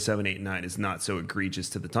make it so 7, 8, 9 is not so egregious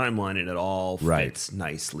to the timeline, and it all fits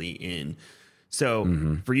nicely in.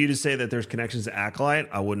 So for you to say that there's connections to Acolyte,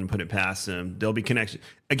 I wouldn't put it past them. There'll be connections.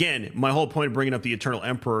 Again, my whole point of bringing up the Eternal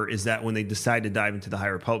Emperor is that when they decide to dive into the High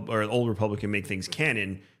Republic or the Old Republic and make things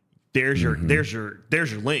canon, there's your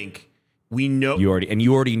link. We know you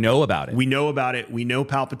already know about it. We know about it. We know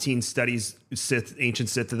Palpatine studies ancient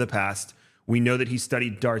Sith of the past. We know that he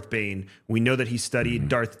studied Darth Bane. We know that he studied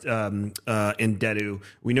Darth Endedu.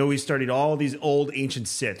 We know he studied all these old ancient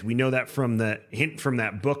Sith. We know that from the hint from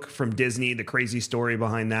that book from Disney, the crazy story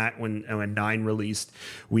behind that when 9 released.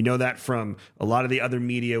 We know that from a lot of the other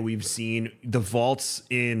media we've seen. The vaults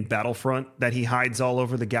in Battlefront that he hides all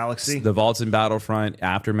over the galaxy. The vaults in Battlefront,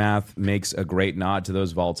 Aftermath makes a great nod to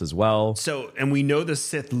those vaults as well. So, and we know the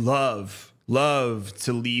Sith love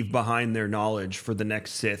to leave behind their knowledge for the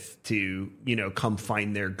next Sith to, come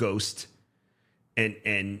find their ghost and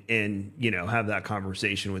have that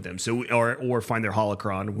conversation with them. So, or find their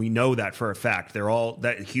holocron. We know that for a fact. They're all,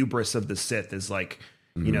 that hubris of the Sith is like,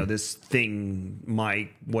 this thing, my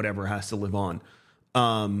whatever has to live on.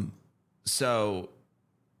 So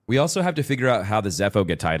we also have to figure out how the Zepho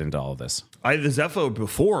get tied into all of this. The Zepho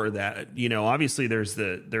before that, obviously there's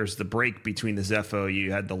the break between the Zepho.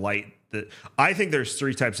 You had the light. I think there's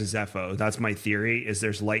 3 types of Zepho. That's my theory. Is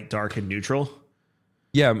there's light, dark, and neutral.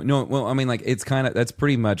 Yeah, no. Well, I mean, like it's that's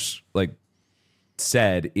pretty much like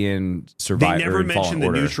said in Survivor. They never mention the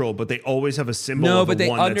Order. neutral, but they always have a symbol. Of the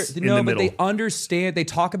one that's in the middle. They understand. They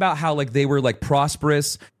talk about how like they were like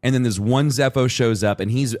prosperous, and then this one Zepho shows up,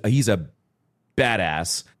 and he's a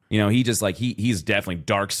badass. He just like he's definitely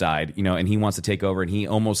dark side, and he wants to take over, and he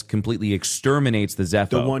almost completely exterminates the Zepho.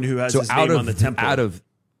 The one who has his name on the temple.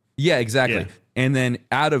 Yeah, exactly. Yeah. And then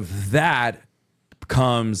out of that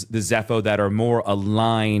comes the Zepho that are more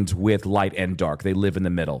aligned with light and dark. They live in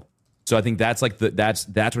the middle. So I think that's like that's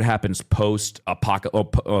what happens post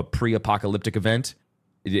pre-apocalyptic event,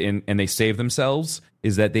 and they save themselves.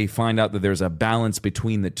 Is that they find out that there's a balance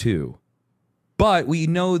between the two. But we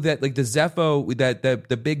know that like the Zepho, that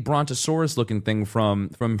the big Brontosaurus looking thing from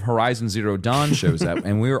Horizon Zero Dawn shows up,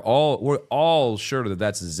 and we're all sure that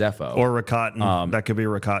that's a Zepho or Rakatan. That could be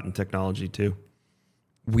Rakatan technology too.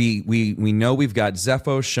 We know we've got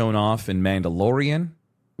Zepho shown off in Mandalorian.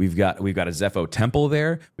 We've got a Zepho temple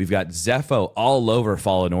there. We've got Zepho all over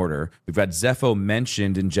Fallen Order. We've got Zepho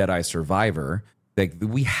mentioned in Jedi Survivor. Like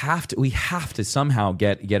we have to somehow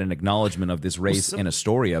get an acknowledgement of this race and a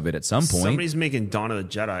story of it at some point. Somebody's making Dawn of the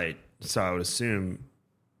Jedi, so I would assume.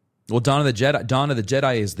 Well, Dawn of the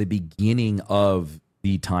Jedi is the beginning of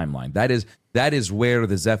the timeline. That is where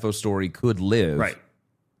the Zepho story could live. Right.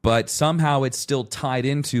 But somehow it's still tied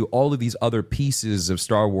into all of these other pieces of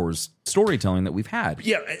Star Wars storytelling that we've had.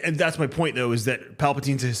 Yeah, and that's my point though, is that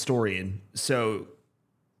Palpatine's a historian. So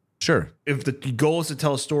sure. If the goal is to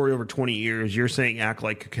tell a story over 20 years, you're saying act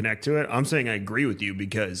like connect to it. I'm saying I agree with you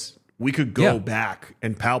because we could go back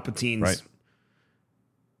and Palpatine's. Right.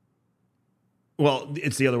 Well,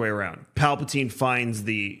 it's the other way around. Palpatine finds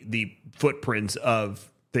the footprints of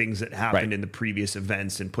things that happened in the previous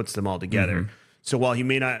events and puts them all together. Mm-hmm. So while he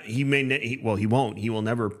won't. He will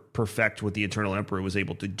never perfect what the Eternal Emperor was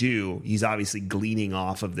able to do. He's obviously gleaning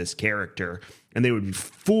off of this character, and they would be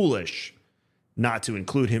foolish not to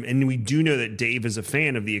include him. And we do know that Dave is a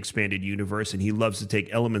fan of the expanded universe, and he loves to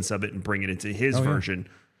take elements of it and bring it into his version.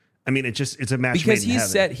 I mean, it's a match because made in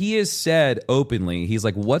heaven. He has said openly, he's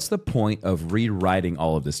like, what's the point of rewriting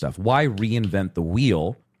all of this stuff? Why reinvent the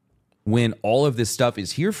wheel when all of this stuff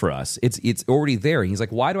is here for us? It's already there. He's like,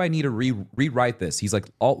 why do I need to rewrite this? He's like,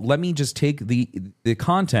 let me just take the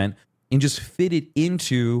content and just fit it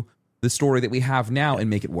into the story that we have now and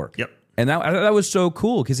make it work. Yep. And that was so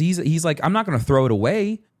cool because he's like, I'm not going to throw it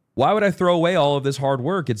away. Why would I throw away all of this hard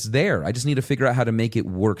work? It's there. I just need to figure out how to make it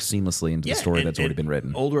work seamlessly into the story that's already been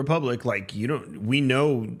written. Old Republic, we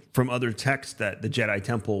know from other texts that the Jedi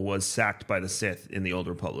Temple was sacked by the Sith in the Old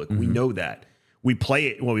Republic. Mm-hmm. We know that. We play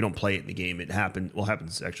it. Well, we don't play it in the game. It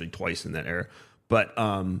happens actually twice in that era. But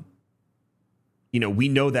we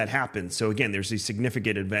know that happens. So again, there's these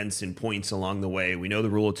significant events and points along the way. We know the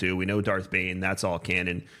Rule of Two. We know Darth Bane. That's all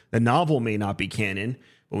canon. The novel may not be canon,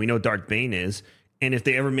 but we know Darth Bane is. And if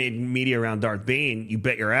they ever made media around Darth Bane, you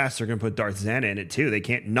bet your ass they're going to put Darth Xana in it too. They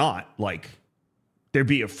can't not. There'd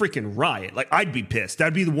be a freaking riot. I'd be pissed.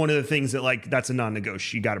 That'd be one of the things that that's a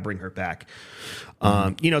non-negotiable. You got to bring her back.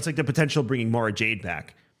 It's like the potential of bringing Mara Jade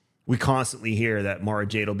back. We constantly hear that Mara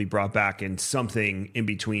Jade will be brought back in something in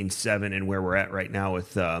between 7 and where we're at right now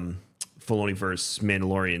with Filoniverse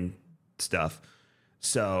Mandalorian stuff.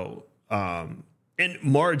 So, and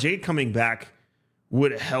Mara Jade coming back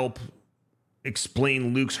would help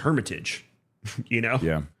explain Luke's hermitage,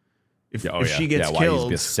 Yeah. If she gets why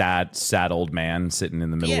killed, he's a sad old man sitting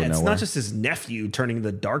in the middle of nowhere. It's not just his nephew turning to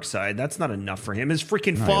the dark side. That's not enough for him. His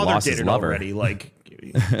freaking father did it already.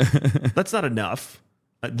 That's not enough.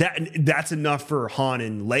 That's enough for Han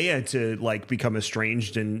and Leia to become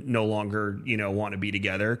estranged and no longer want to be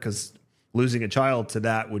together, because losing a child to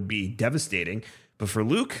that would be devastating. But for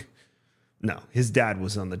Luke, No, his dad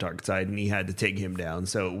was on the dark side, and he had to take him down.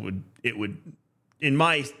 So it would, in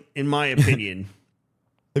my opinion.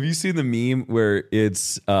 Have you seen the meme where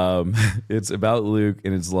it's about Luke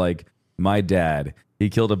and it's like, my dad, he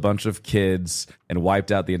killed a bunch of kids and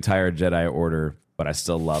wiped out the entire Jedi Order, but I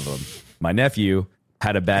still love him. My nephew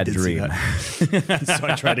had a bad dream. So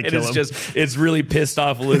I tried to kill him. It's really pissed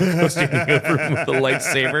off Luke standing over him with a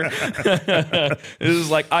lightsaber. It was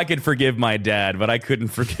like, I could forgive my dad, but I couldn't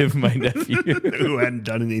forgive my nephew. Who hadn't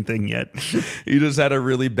done anything yet. He just had a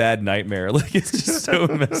really bad nightmare. Like, it's just so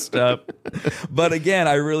messed up. But again,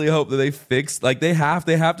 I really hope that they fix, like, they have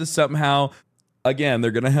to somehow, again, they're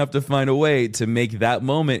going to have to find a way to make that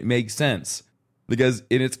moment make sense. Because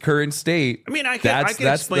in its current state, I mean, I can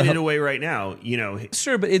explain it away right now.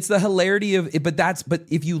 Sure, but it's the hilarity of it. But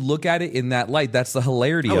if you look at it in that light, that's the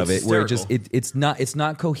hilarity of it, hysterical. where it's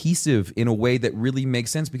not cohesive in a way that really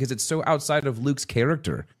makes sense because it's so outside of Luke's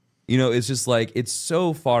character. It's just like it's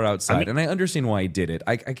so far outside, and I understand why he did it.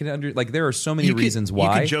 I can there are so many reasons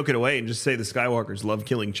why. You could joke it away and just say the Skywalkers love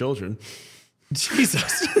killing children.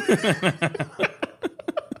 Jesus.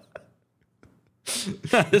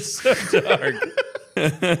 That is so dark.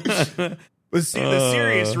 The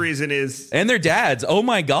serious reason is... And their dads. Oh,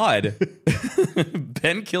 my God.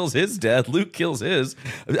 Ben kills his dad. Luke kills his.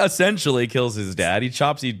 Essentially kills his dad.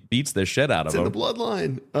 He beats the shit out of him. It's in the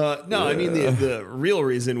bloodline. I mean, the real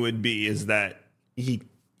reason would be is that he,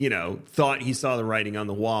 thought he saw the writing on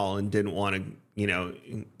the wall and didn't want to,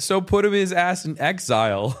 So put his ass in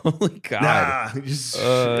exile. Holy God. Nah, that's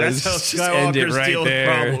how Skywalkers deal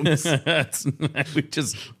with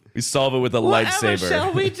problems. We solve it with a lightsaber. What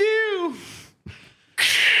shall we do?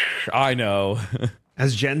 I know.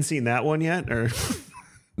 Has Jen seen that one yet? Or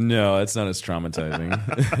no, it's not as traumatizing.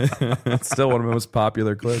 It's still one of the most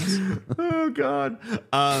popular clips. Oh God.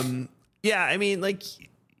 Yeah, I mean, like,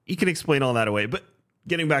 you can explain all that away, but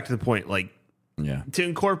getting back to the point, like, yeah, to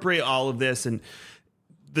incorporate all of this and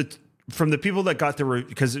from the people that got to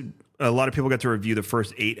because a lot of people got to review the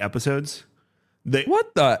first 8 episodes. They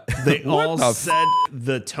all said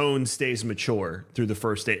the tone stays mature through the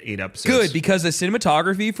first 8 episodes. Good, because the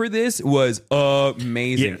cinematography for this was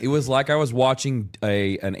amazing. Yeah. It was like I was watching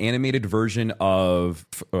an animated version of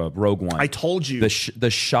Rogue One. I told you the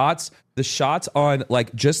shots on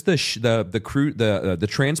like just the crew the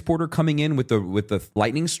transporter coming in with the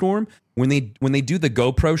lightning storm when they do the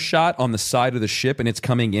GoPro shot on the side of the ship and it's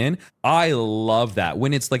coming in. I love that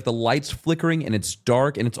when it's like the lights flickering and it's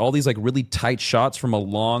dark and it's all these like really tight shots from a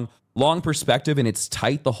long perspective and it's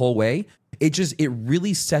tight the whole way. It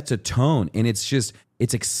really sets a tone and it's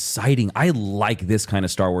exciting. I like this kind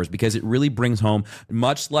of Star Wars because it really brings home,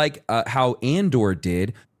 much like how Andor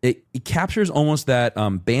did. It captures almost that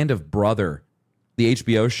Band of Brother, the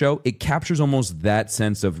HBO show. It captures almost that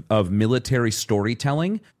sense of military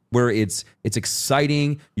storytelling where it's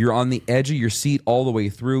exciting. You're on the edge of your seat all the way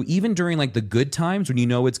through. Even during like the good times when you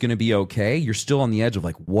know it's going to be okay, you're still on the edge of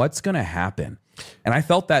like, what's going to happen? And I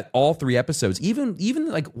felt that all 3 episodes, even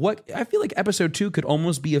like what I feel like episode 2 could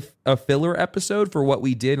almost be a filler episode for what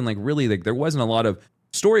we did. And like really like there wasn't a lot of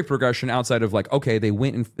story progression outside of like, okay, they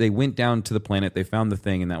went down to the planet, they found the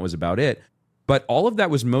thing, and that was about it. But all of that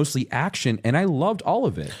was mostly action, and I loved all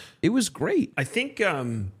of it. It was great. I think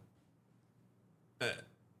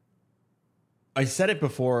I said it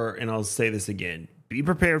before, and I'll say this again. Be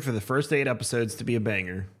prepared for the first 8 episodes to be a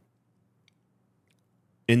banger.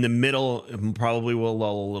 In the middle, it probably will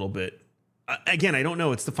lull a little bit. Again, I don't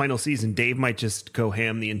know. It's the final season. Dave might just go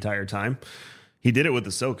ham the entire time. He did it with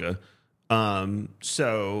Ahsoka.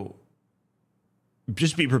 So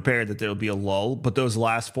just be prepared that there'll be a lull, but those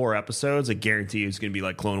last 4 episodes, I guarantee you it's going to be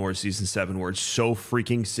like Clone Wars season 7, where it's so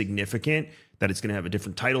freaking significant that it's going to have a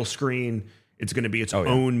different title screen. It's going to be its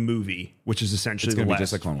own movie, which is essentially the last. Be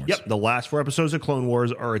just like Clone Wars. Yep. The last 4 episodes of Clone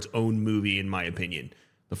Wars are its own movie, in my opinion.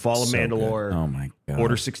 The Fall of Mandalore. Good. Oh my God.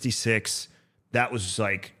 Order 66. That was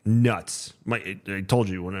like nuts. I told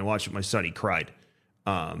you when I watched it, my son, he cried.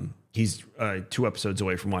 He's 2 episodes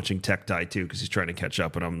away from watching Tech Die too, because he's trying to catch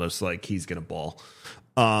up, and I'm just like, he's gonna bawl.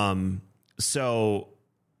 I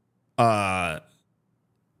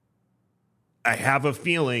have a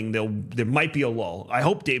feeling there might be a lull. I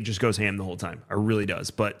hope Dave just goes ham the whole time. I really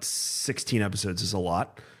does, but 16 episodes is a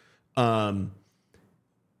lot.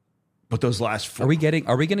 But those last 4, are we going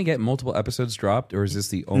to get multiple episodes dropped, or is this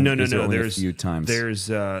the only? No. There's a few times. There's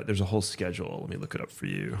a whole schedule. Let me look it up for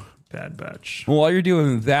you. Bad Batch. Well, while you're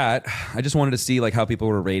doing that, I just wanted to see like how people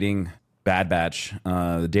were rating Bad Batch.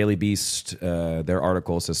 The Daily Beast, their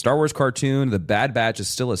article says Star Wars cartoon. The Bad Batch is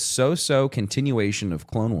still a so-so continuation of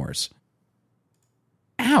Clone Wars.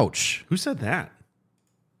 Ouch. Who said that?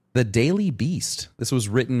 The Daily Beast. This was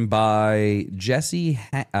written by Jesse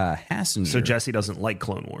Hassinger. So Jesse doesn't like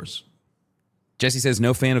Clone Wars. Jesse says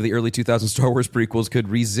no fan of the early 2000 Star Wars prequels could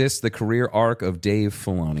resist the career arc of Dave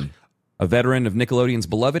Filoni. A veteran of Nickelodeon's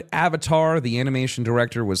beloved Avatar, the animation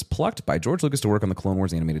director was plucked by George Lucas to work on the Clone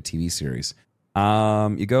Wars animated TV series.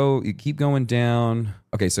 You keep going down.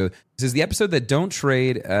 Okay, so this is the episode that don't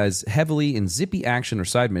trade as heavily in zippy action or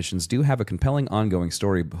side missions do have a compelling ongoing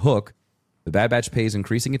story hook. The Bad Batch pays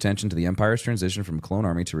increasing attention to the Empire's transition from clone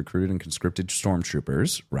army to recruited and conscripted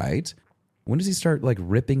stormtroopers, right? When does he start, like,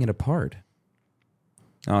 ripping it apart?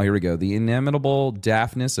 Oh, here we go. The inimitable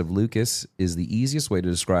daftness of Lucas is the easiest way to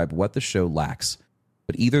describe what the show lacks.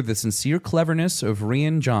 But either the sincere cleverness of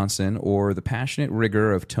Rian Johnson or the passionate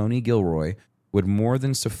rigor of Tony Gilroy would more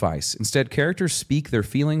than suffice. Instead, characters speak their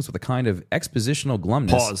feelings with a kind of expositional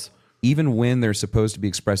glumness. Pause. Even when they're supposed to be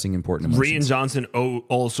expressing important emotions. Rian Johnson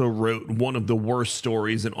also wrote one of the worst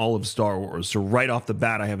stories in all of Star Wars. So right off the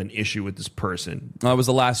bat, I have an issue with this person. It was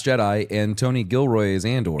The Last Jedi, and Tony Gilroy is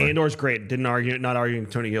Andor. Andor's great. Not arguing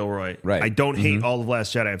Tony Gilroy. Right. I don't hate all of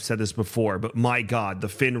Last Jedi. I've said this before, but my God, the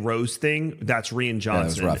Finn Rose thing, that's Rian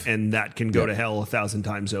Johnson. That was rough. And that can go to hell 1,000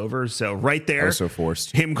 times over. So right there. That was so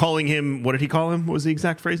forced. Him calling him, what did he call him? What was the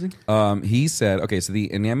exact phrasing? He said, okay, so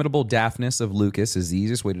the inimitable daftness of Lucas is the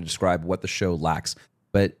easiest way to describe what the show lacks.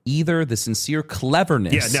 But either the sincere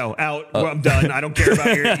cleverness... Yeah, no, out. Well, I'm done. I don't care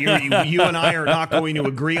about you and I are not going to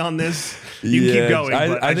agree on this. You keep going,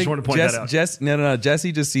 but I just want to point that out. No.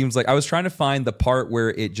 Jesse just seems like... I was trying to find the part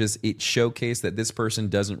where it showcased that this person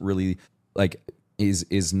doesn't really, like,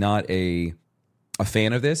 is not a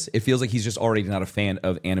fan of this. It feels like he's just already not a fan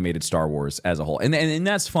of animated Star Wars as a whole. And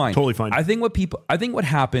that's fine. Totally fine. I think what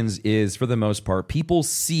happens is, for the most part, people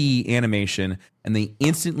see animation and they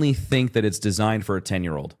instantly think that it's designed for a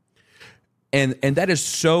 10-year-old. And that is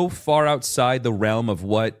so far outside the realm of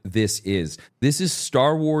what this is. This is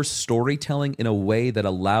Star Wars storytelling in a way that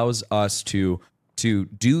allows us to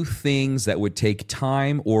do things that would take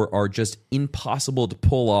time or are just impossible to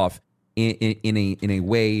pull off in a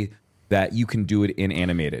way that you can do it in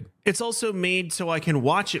animated. It's also made so I can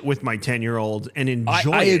watch it with my 10-year-old and enjoy it.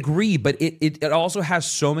 I agree, but it also has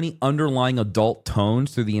so many underlying adult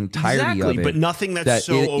tones through the entirety of it. But nothing that's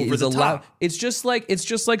so over the top. It's just like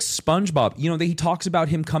SpongeBob. You know, he talks about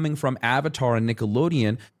him coming from Avatar and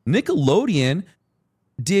Nickelodeon. Nickelodeon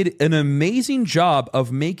did an amazing job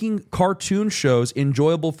of making cartoon shows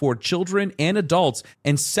enjoyable for children and adults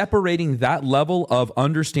and separating that level of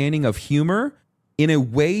understanding of humor in a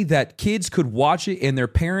way that kids could watch it and their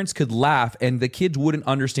parents could laugh and the kids wouldn't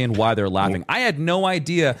understand why they're laughing. I had no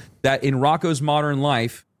idea that in Rocko's Modern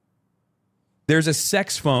Life, there's a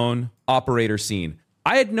sex phone operator scene.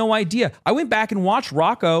 I had no idea. I went back and watched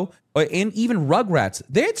Rocko and even Rugrats.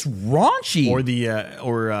 That's raunchy.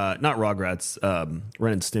 Or not Rugrats,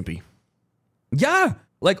 Ren and Stimpy. Yeah.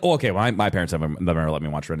 Like, okay, well, my parents have never let me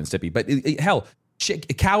watch Ren and Stimpy. But hell,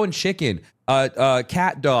 Cow and Chicken,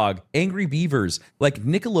 Cat Dog, Angry Beavers. Like,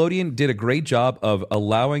 Nickelodeon did a great job of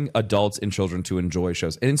allowing adults and children to enjoy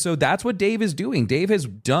shows. And so that's what Dave is doing. Dave has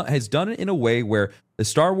done it in a way where the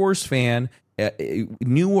Star Wars fan,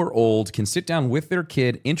 new or old, can sit down with their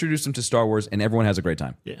kid, introduce them to Star Wars, and everyone has a great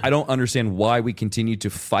time. Yeah. I don't understand why we continue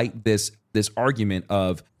to fight this argument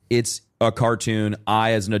of it's a cartoon,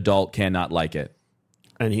 I as an adult cannot like it.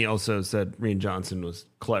 And he also said Rian Johnson was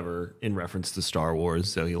clever in reference to Star Wars,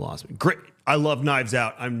 so he lost me. Great. I love Knives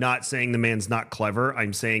Out. I'm not saying the man's not clever.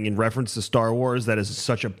 I'm saying in reference to Star Wars, that is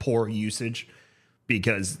such a poor usage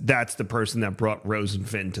because that's the person that brought Rose and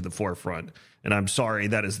Finn to the forefront. And I'm sorry,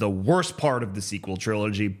 that is the worst part of the sequel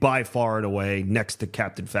trilogy by far and away, next to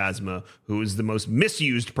Captain Phasma, who is the most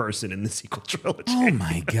misused person in the sequel trilogy. Oh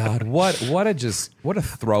my God. What a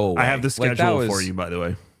throwaway. I have the schedule for you, by the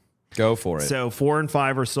way. Go for it. So 4 and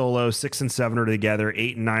 5 are solo, 6 and 7 are together,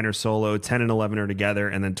 8 and 9 are solo, 10 and 11 are together,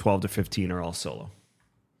 and then 12 to 15 are all solo.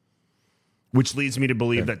 Which leads me to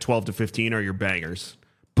believe that 12 to 15 are your bangers.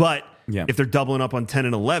 But if they're doubling up on 10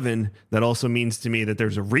 and 11, that also means to me that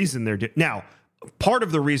there's a reason they're... Now, part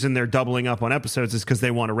of the reason they're doubling up on episodes is because they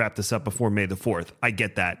want to wrap this up before May the 4th. I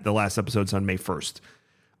get that. The last episode's on May 1st.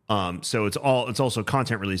 So it's also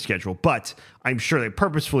content release schedule, but I'm sure they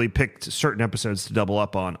purposefully picked certain episodes to double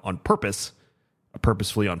up on purpose,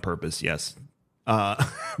 purposefully on purpose. Yes.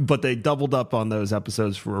 But they doubled up on those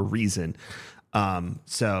episodes for a reason.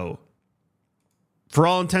 So for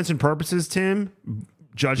all intents and purposes, Tim,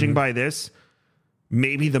 judging by this,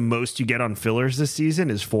 maybe the most you get on fillers this season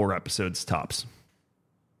is 4 episodes tops.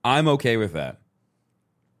 I'm okay with that.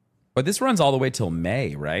 But this runs all the way till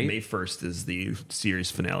May, right? May 1st is the series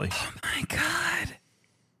finale. Oh, my God.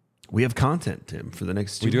 We have content, Tim, for the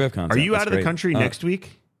next 2 We do have content. Are you That's out of the great. country next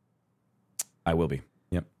week? I will be.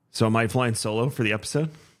 Yep. So am I flying solo for the episode?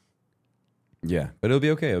 Yeah, but it'll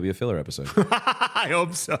be okay. It'll be a filler episode. I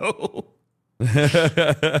hope so.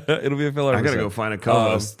 It'll be a filler episode. I gotta go find a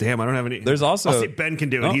co-host. Damn, I don't have any. There's also... I'll see Ben can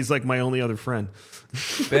do it. He's like my only other friend.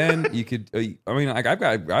 Ben, you could... I mean, like,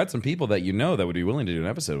 I had some people that that would be willing to do an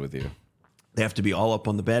episode with you. They have to be all up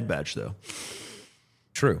on the Bad Batch, though.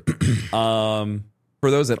 True. For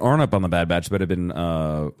those that aren't up on the Bad Batch but have been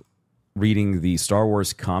reading the Star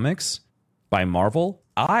Wars comics by Marvel,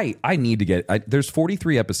 I need to get... there's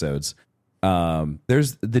 43 episodes.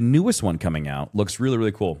 There's the newest one coming out. Looks really,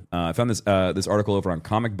 really cool. I found this article over on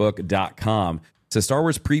comicbook.com. It says Star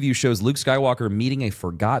Wars preview shows Luke Skywalker meeting a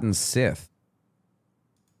forgotten Sith.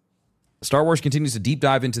 Star Wars continues to deep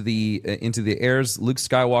dive into the years Luke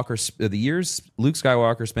Skywalker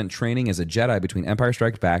spent training as a Jedi between Empire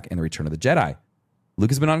Strikes Back and Return of the Jedi. Luke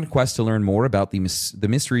has been on a quest to learn more about the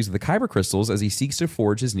mysteries of the Kyber crystals as he seeks to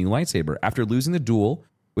forge his new lightsaber. After losing the duel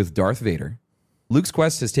with Darth Vader, Luke's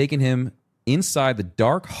quest has taken him inside the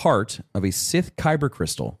dark heart of a Sith Kyber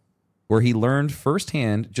crystal, where he learned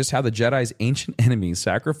firsthand just how the Jedi's ancient enemy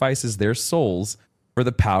sacrifices their souls for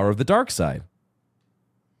the power of the dark side.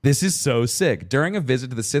 This is so sick. During a visit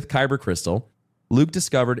to the Sith Kyber crystal, Luke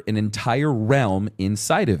discovered an entire realm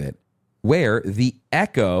inside of it, where the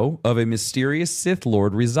echo of a mysterious Sith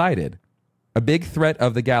Lord resided. A big threat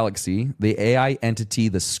of the galaxy, the AI entity,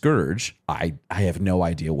 the Scourge, I have no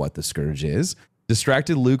idea what the Scourge is,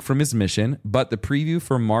 distracted Luke from his mission, but the preview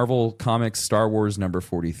for Marvel Comics Star Wars number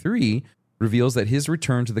 43 reveals that his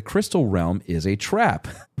return to the Crystal Realm is a trap.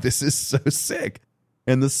 This is so sick.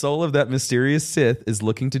 And the soul of that mysterious Sith is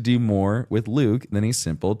looking to do more with Luke than a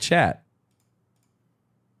simple chat.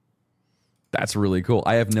 That's really cool.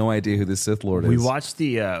 I have no idea who this Sith Lord is. We watched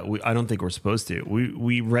the... I don't think we're supposed to.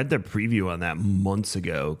 We read the preview on that months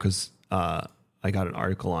ago because I got an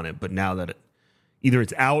article on it, but now that either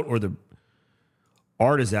it's out or the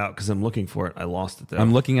art is out because I'm looking for it. I lost it though.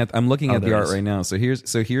 I'm looking at the art right now. So here's the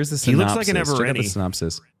synopsis. He looks like an ever Check out ready. the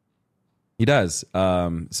synopsis. He does.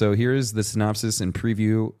 So here's the synopsis and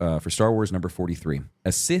preview for Star Wars number 43.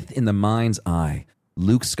 A Sith in the mind's eye,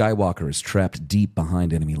 Luke Skywalker is trapped deep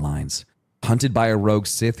behind enemy lines, hunted by a rogue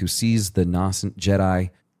Sith who sees the nascent Jedi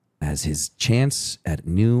as his chance at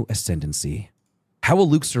new ascendancy. How will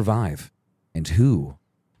Luke survive, and who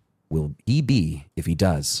will he be if he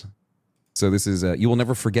does? So this is you will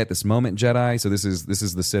never forget this moment, Jedi. So this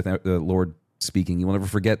is the Sith Lord speaking. You will never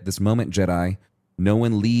forget this moment, Jedi. No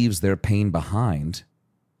one leaves their pain behind.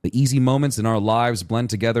 The easy moments in our lives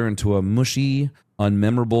blend together into a mushy,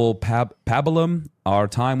 unmemorable pabulum. Our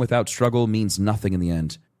time without struggle means nothing in the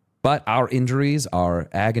end. But our injuries, our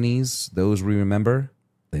agonies, those we remember,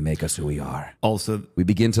 they make us who we are. Also, we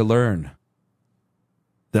begin to learn.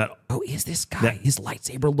 Who is this guy? His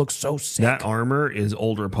lightsaber looks so sick. That armor is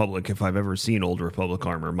Old Republic if I've ever seen Old Republic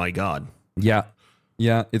armor. My God. Yeah.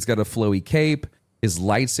 Yeah. It's got a flowy cape. His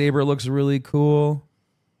lightsaber looks really cool.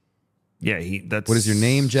 Yeah, that's... What is your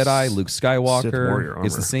name, Jedi? Luke Skywalker. Sith warrior armor.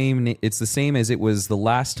 It's the same as it was the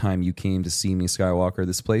last time you came to see me, Skywalker.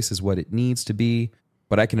 This place is what it needs to be,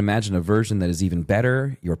 but I can imagine a version that is even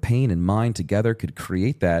better. Your pain and mine together could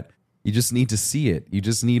create that. You just need to see it. You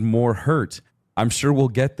just need more hurt. I'm sure we'll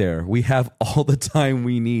get there. We have all the time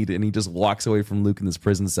we need. And he just walks away from Luke in this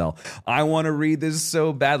prison cell. I want to read this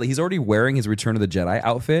so badly. He's already wearing his Return of the Jedi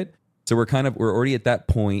outfit. So we're already at that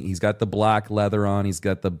point. He's got the black leather on. He's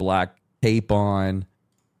got the black tape on.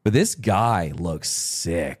 But this guy looks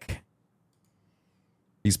sick.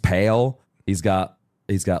 He's pale. He's got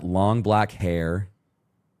long black hair.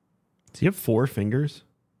 Does he have 4 fingers?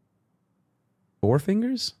 4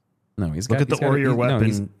 fingers? No, he's got... Look at the warrior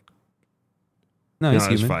weapon. No, he's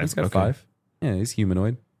human. 5. He's got Okay. 5. Yeah, he's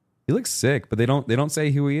humanoid. He looks sick, but they don't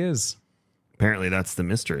say who he is. Apparently, that's the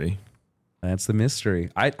mystery. That's the mystery.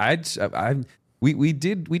 We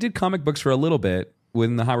did comic books for a little bit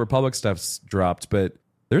when the High Republic stuff dropped, but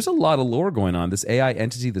there's a lot of lore going on. This AI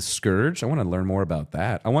entity, the Scourge. I want to learn more about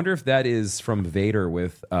that. I wonder if that is from Vader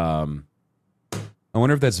with. I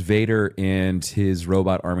wonder if that's Vader and his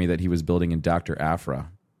robot army that he was building in Dr. Aphra.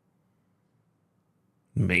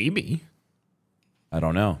 Maybe. I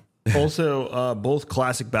don't know. Also, both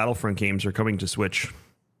classic Battlefront games are coming to Switch.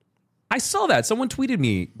 I saw that. Someone tweeted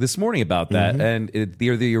me this morning about that, and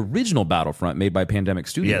they're the original Battlefront made by Pandemic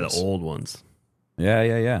Studios. Yeah, the old ones.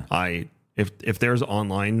 Yeah. If there's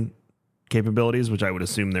online capabilities, which I would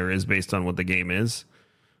assume there is based on what the game is,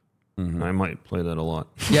 I might play that a lot.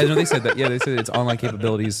 Yeah, no, they said that. Yeah, they said it's online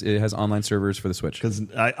capabilities. It has online servers for the Switch. Because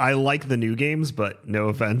I like the new games, but no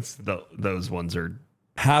offense, those ones are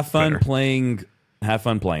Have fun playing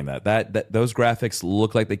that. That those graphics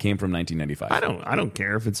look like they came from 1995. I don't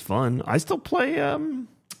care if it's fun. I still play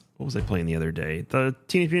what was I playing the other day? The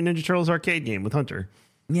Teenage Mutant Ninja Turtles arcade game with Hunter.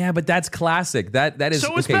 Yeah, but that's classic. That is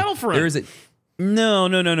so is Battlefront. There is a no.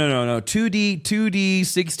 2D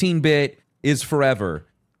 16-bit is forever.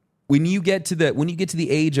 When you get to the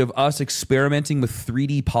age of us experimenting with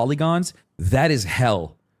 3D polygons, that is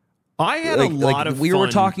hell. I had a lot of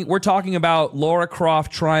fun. We're talking about Lara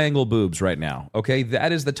Croft triangle boobs right now. Okay,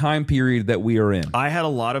 that is the time period that we are in. I had a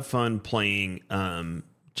lot of fun playing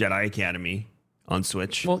Jedi Academy on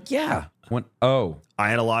Switch. Well, yeah. I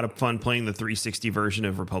had a lot of fun playing the 360 version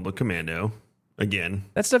of Republic Commando. Again,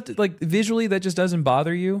 that stuff like visually that just doesn't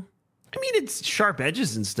bother you. I mean, it's sharp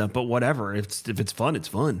edges and stuff, but whatever. If it's fun, it's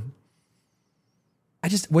fun.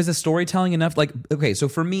 Was the storytelling enough? Like, okay, so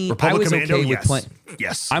for me, Republic I was Commando, okay with playing.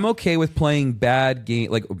 Yes, I'm okay with playing bad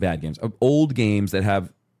games, old games that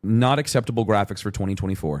have not acceptable graphics for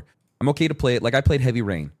 2024. I'm okay to play it. Like I played Heavy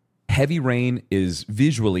Rain. Heavy Rain is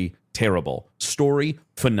visually terrible. Story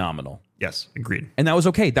phenomenal. Yes, agreed. And that was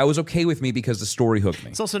okay. That was okay with me because the story hooked me.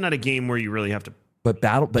 It's also not a game where you really have to. But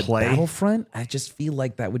play. Battlefront, I just feel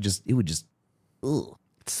like it would just. Ugh.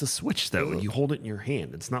 It's the Switch, though. You hold it in your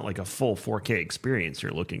hand. It's not like a full 4K experience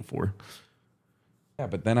you're looking for. Yeah,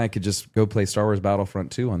 but then I could just go play Star Wars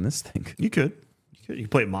Battlefront 2 on this thing. You could. You can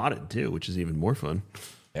play it modded, too, which is even more fun.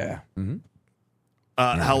 Yeah. Mm-hmm.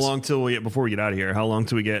 How long till we get, before we get out of here, how long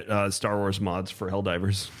till we get Star Wars mods for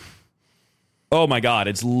Helldivers? Oh my God!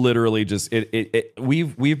 It's literally just it.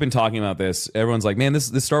 We've been talking about this. Everyone's like, "Man,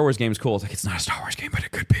 this Star Wars game is cool." It's like it's not a Star Wars game, but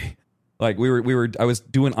it could be. Like I was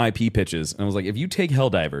doing IP pitches, and I was like, if you take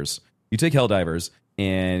Helldivers,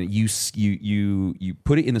 and you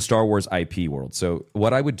put it in the Star Wars IP world. So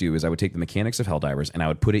what I would do is I would take the mechanics of Helldivers and I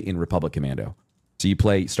would put it in Republic Commando. So you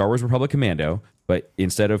play Star Wars Republic Commando, but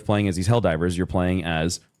instead of playing as these Helldivers, you're playing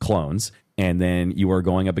as clones. And then you are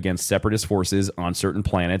going up against separatist forces on certain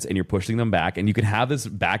planets and you're pushing them back. And you can have this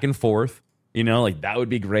back and forth, like that would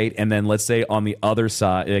be great. And then let's say on the other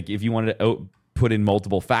side, like if you wanted to put in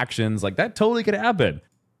multiple factions, like that totally could happen.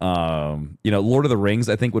 Lord of the Rings,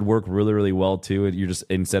 I think would work really, really well too. You're just,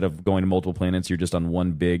 instead of going to multiple planets, you're just on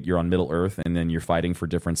you're on Middle Earth and then you're fighting for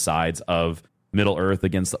different sides of Middle Earth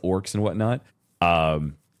against the orcs and whatnot.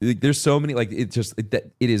 There's so many, like it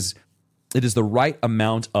is the right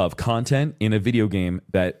amount of content in a video game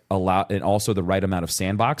that and also the right amount of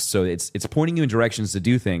sandbox. So it's pointing you in directions to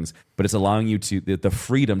do things, but it's allowing you the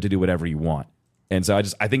freedom to do whatever you want. And so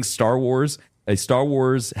I think a Star Wars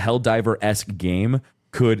Helldiver-esque game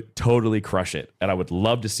could totally crush it, and I would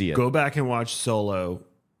love to see it. Go back and watch Solo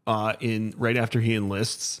right after he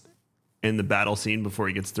enlists in the battle scene before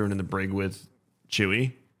he gets thrown in the brig with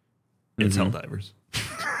Chewie. It's Helldivers.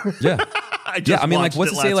 Yeah. I mean, like,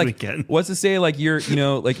 what's to say, like, you're,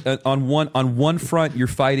 on one front, you're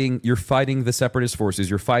fighting the separatist forces,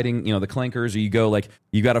 you're fighting, the Clankers, or you go, like,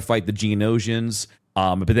 you got to fight the Geonosians,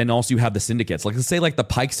 but then also you have the syndicates. Like, let's say, like, the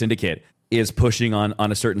Pike Syndicate is pushing on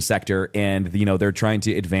a certain sector, and, they're trying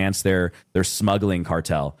to advance their smuggling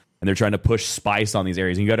cartel, and they're trying to push spice on these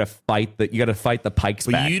areas, and you got to fight the Pikes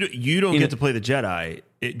back. You don't get to play the Jedi.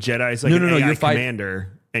 Jedi's like an AI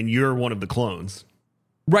commander, and you're one of the clones.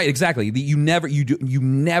 Right, exactly. You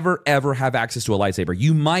never ever have access to a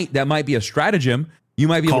lightsaber. That might be a stratagem. You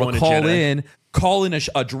might be able to call in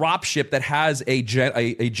a drop ship that has a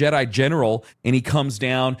Jedi general, and he comes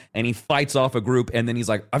down and he fights off a group, and then he's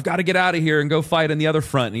like, "I've got to get out of here and go fight on the other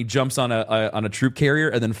front." And he jumps on a troop carrier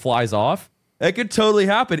and then flies off. That could totally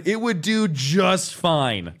happen. It would do just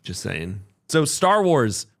fine. Just saying. So Star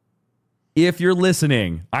Wars, if you're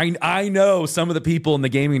listening, I know some of the people in the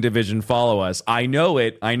gaming division follow us. I know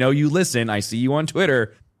it. I know you listen. I see you on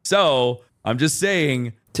Twitter. So I'm just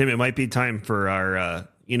saying, Tim, it might be time for our,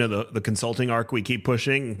 the consulting arc we keep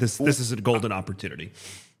pushing. This is a golden opportunity.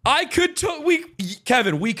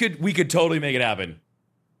 Kevin, we could totally make it happen.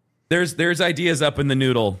 There's ideas up in the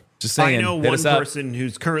noodle. Just saying. I know one person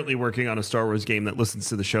who's currently working on a Star Wars game that listens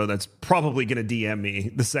to the show that's probably going to DM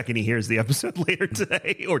me the second he hears the episode later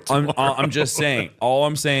today or tomorrow. I'm just saying. All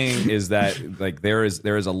I'm saying is that, like, there is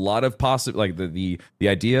a lot of possible, like, the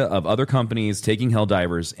idea of other companies taking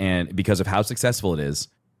Helldivers, and because of how successful it is,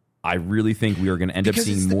 I really think we are going to end up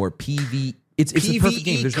seeing more PvE. It's a perfect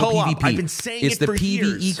game. There's co-op. no PvP. I've been saying it's the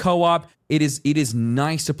PvE years. Co-op. It is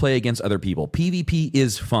nice to play against other people. PvP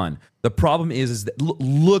is fun. The problem is that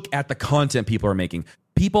look at the content people are making.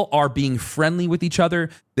 People are being friendly with each other.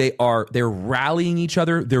 They're rallying each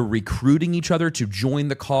other. They're recruiting each other to join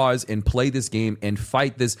the cause and play this game and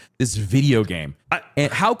fight this video game.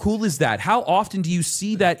 And how cool is that? How often do you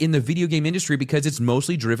see that in the video game industry? Because it's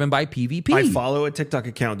mostly driven by PvP. I follow a TikTok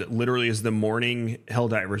account that literally is the morning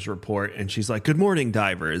Helldivers report, and she's like, "Good morning,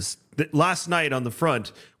 divers. Last night on the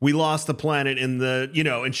front, we lost the planet in the,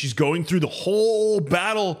 and she's going through the whole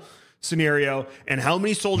battle scenario and how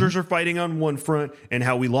many soldiers are fighting on one front and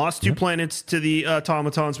how we lost 2 planets to the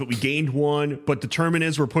automatons, but we gained 1. But the determinant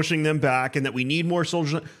is we're pushing them back and that we need more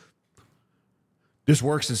soldiers." This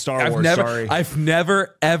works in Star Wars. I've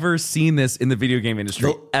never ever seen this in the video game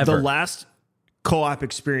industry. Ever. The last co-op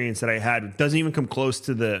experience that I had doesn't even come close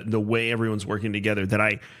to the way everyone's working together that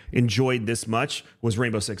I enjoyed this much was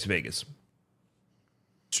Rainbow Six Vegas.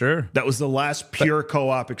 Sure. That was the last pure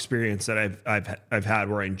co-op experience that I've had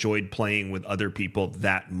where I enjoyed playing with other people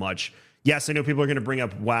that much. Yes, I know people are going to bring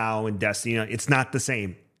up WoW and Destiny. It's not the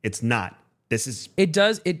same. It's not. This is it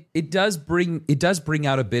does bring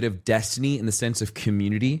out a bit of Destiny in the sense of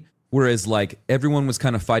community, whereas like everyone was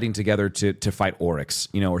kind of fighting together to fight Oryx,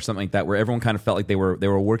 or something like that, where everyone kind of felt like they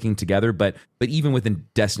were working together, but even within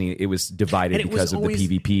Destiny it was divided because of the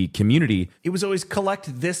PvP community. It was always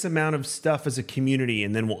collect this amount of stuff as a community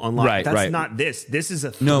and then we'll unlock. Right, That's right. not this. This is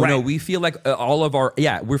a threat. No, we feel like all of our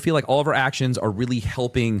actions are really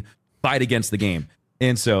helping fight against the game.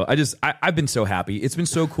 And so I've been so happy. It's been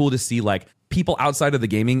so cool to see like people outside of the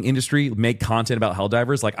gaming industry make content about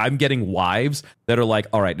Helldivers. Like I'm getting wives that are like,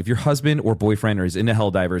 all right, if your husband or boyfriend is into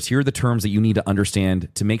Helldivers, here are the terms that you need to understand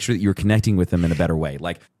to make sure that you're connecting with them in a better way.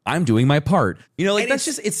 Like I'm doing my part.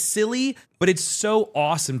 It's silly, but it's so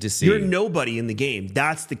awesome to see. You're nobody in the game.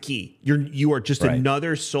 That's the key. You are just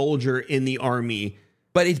another soldier in the army.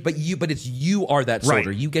 But you are that soldier.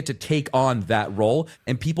 Right. You get to take on that role,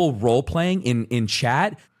 and people role playing in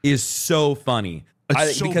chat is so funny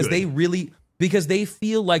because they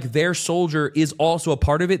feel like their soldier is also a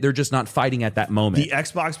part of it. They're just not fighting at that moment. The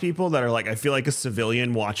Xbox people that are like, I feel like a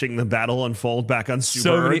civilian watching the battle unfold back on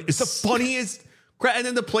Super Earth. It's the funniest. And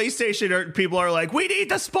then the PlayStation people are like, we need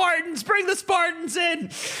the Spartans. Bring the Spartans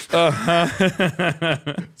in.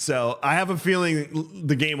 So I have a feeling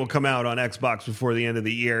the game will come out on Xbox before the end of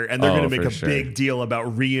the year, and they're going to make a big deal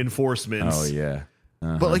about reinforcements. Oh, yeah.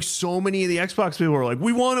 But like so many of the Xbox people are like,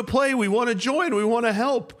 we want to play, we want to join, we want to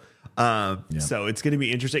help. So it's going to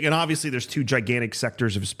be interesting. And obviously there's 2 gigantic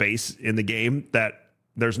sectors of space in the game that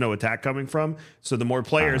there's no attack coming from. So the more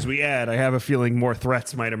players we add, I have a feeling more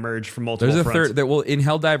threats might emerge from multiple fronts. In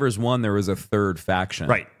Helldivers 1, there was a third faction.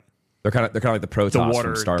 Right. They're kind of like the Protoss from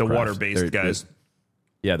StarCraft. The water-based guys.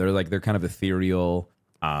 They're kind of ethereal.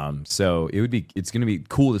 So it's going to be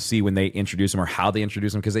cool to see when they introduce them or how they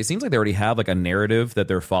introduce them, because it seems like they already have like a narrative that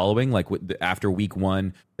they're following. Like after week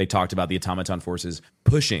 1, they talked about the automaton forces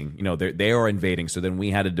pushing. They are invading. So then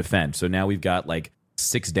we had to defend. So now we've got like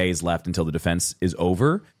 6 days left until the defense is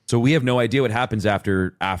over. So we have no idea what happens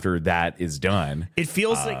after that is done. It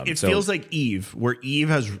feels like Eve, where Eve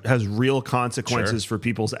has real consequences for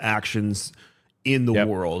people's actions in the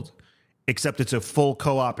world. Except it's a full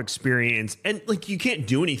co-op experience, and like you can't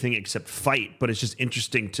do anything except fight. But it's just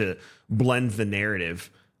interesting to blend the narrative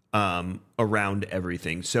around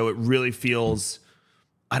everything. So it really feels.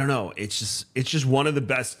 I don't know. It's just one of the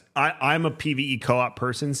best. I'm a PvE co-op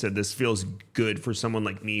person, so this feels good for someone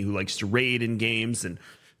like me who likes to raid in games and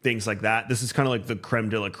things like that. This is kind of like the creme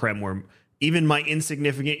de la creme, where even my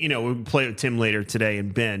insignificant, we'll play with Tim later today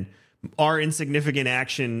and Ben, our insignificant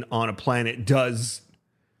action on a planet does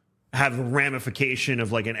have a ramification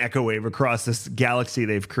of like an echo wave across this galaxy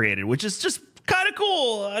they've created, which is just kind of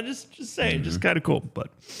cool. I just saying, just kind of cool. But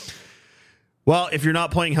well, if you're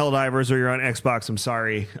not playing Helldivers or you're on Xbox, I'm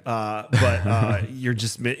sorry, but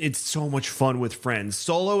it's so much fun with friends.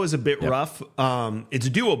 Solo is a bit rough. It's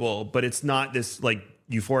doable, but it's not this like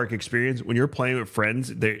euphoric experience. When you're playing with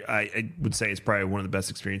friends, I would say it's probably one of the best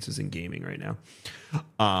experiences in gaming right now.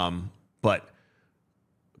 But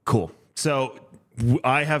cool. So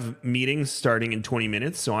I have meetings starting in 20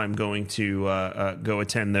 minutes, so I'm going to go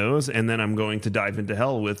attend those, and then I'm going to dive into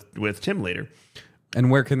hell with Tim later. And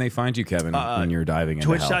where can they find you, Kevin, when you're diving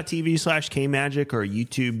into hell? Twitch.tv/KMagic or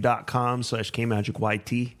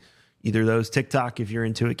YouTube.com/KMagicYT. Either of those. TikTok, if you're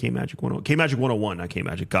into it, KMagic101. KMagic101, not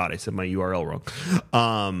KMagic. God, I said my URL wrong.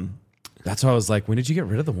 That's why I was like, when did you get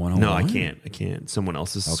rid of the 101? No, I can't. Someone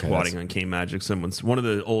else is squatting on KMagic. One of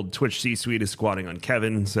the old Twitch C-suite is squatting on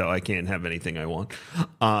Kevin, so I can't have anything I want.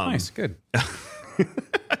 Nice, good.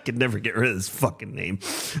 I could never get rid of this fucking name.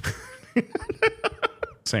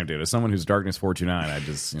 Same, dude. As someone who's Darkness 429, I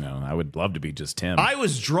just, I would love to be just Tim. I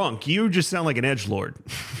was drunk. You just sound like an edgelord.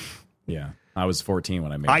 Yeah. I was 14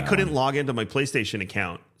 when I made I that couldn't one. log into my PlayStation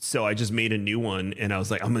account, so I just made a new one, and I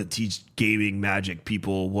was like, I'm going to teach gaming magic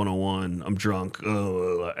people 101. I'm drunk.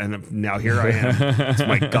 And now here I am. It's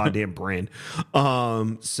my goddamn brand.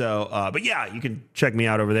 But yeah, you can check me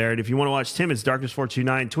out over there. And if you want to watch Tim, it's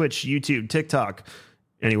Darkness429, Twitch, YouTube, TikTok,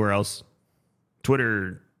 anywhere else,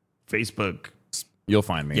 Twitter, Facebook. You'll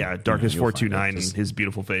find me. Yeah, Darkness429, and his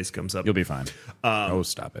beautiful face comes up. You'll be fine.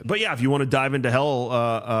 Stop it. But yeah, if you want to dive into hell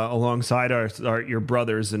alongside your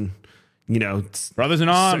brothers and, brothers in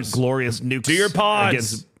arms, glorious nukes do your pods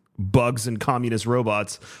against bugs and communist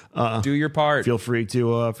robots, do your part. Feel free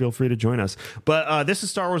to join us. But this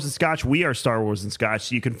is Star Wars and Scotch. We are Star Wars and Scotch.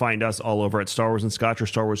 You can find us all over at Star Wars and Scotch or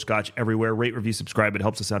Star Wars Scotch everywhere. Rate, review, subscribe. It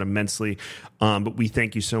helps us out immensely. But we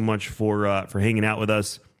thank you so much for hanging out with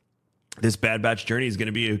us. This Bad Batch journey is going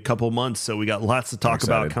to be a couple months, so we got lots to talk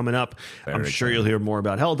about coming up. I'm sure you'll hear more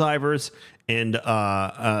about Helldivers, and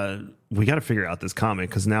we got to figure out this comic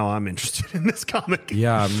because now I'm interested in this comic.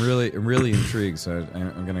 Yeah, I'm really intrigued, so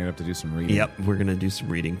I'm going to have to do some reading. Yep, we're going to do some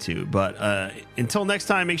reading too. But until next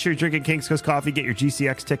time, make sure you're drinking King's Coast coffee, get your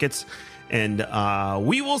GCX tickets, and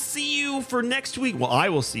we will see you for next week. Well, I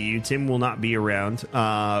will see you. Tim will not be around.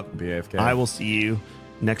 BFK. I will see you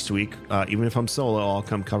next week. Even if I'm solo, I'll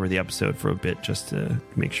come cover the episode for a bit just to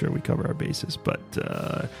make sure we cover our bases. But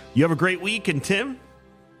you have a great week, and Tim,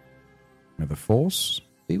 may the Force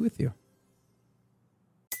be with you.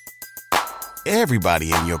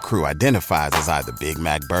 Everybody in your crew identifies as either Big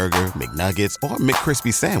Mac Burger, McNuggets, or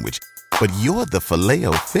McCrispy Sandwich. But you're the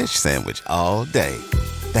Filet-O-Fish Sandwich all day.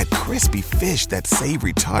 That crispy fish, that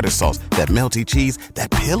savory tartar sauce, that melty cheese,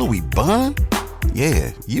 that pillowy bun.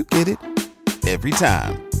 Yeah, you get it. Every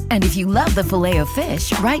time. And if you love the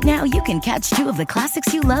Filet-O-Fish, right now you can catch two of the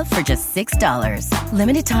classics you love for just $6.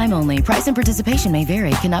 Limited time only. Price and participation may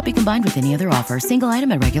vary. Cannot be combined with any other offer. Single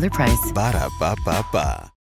item at regular price. Ba-da-ba-ba-ba.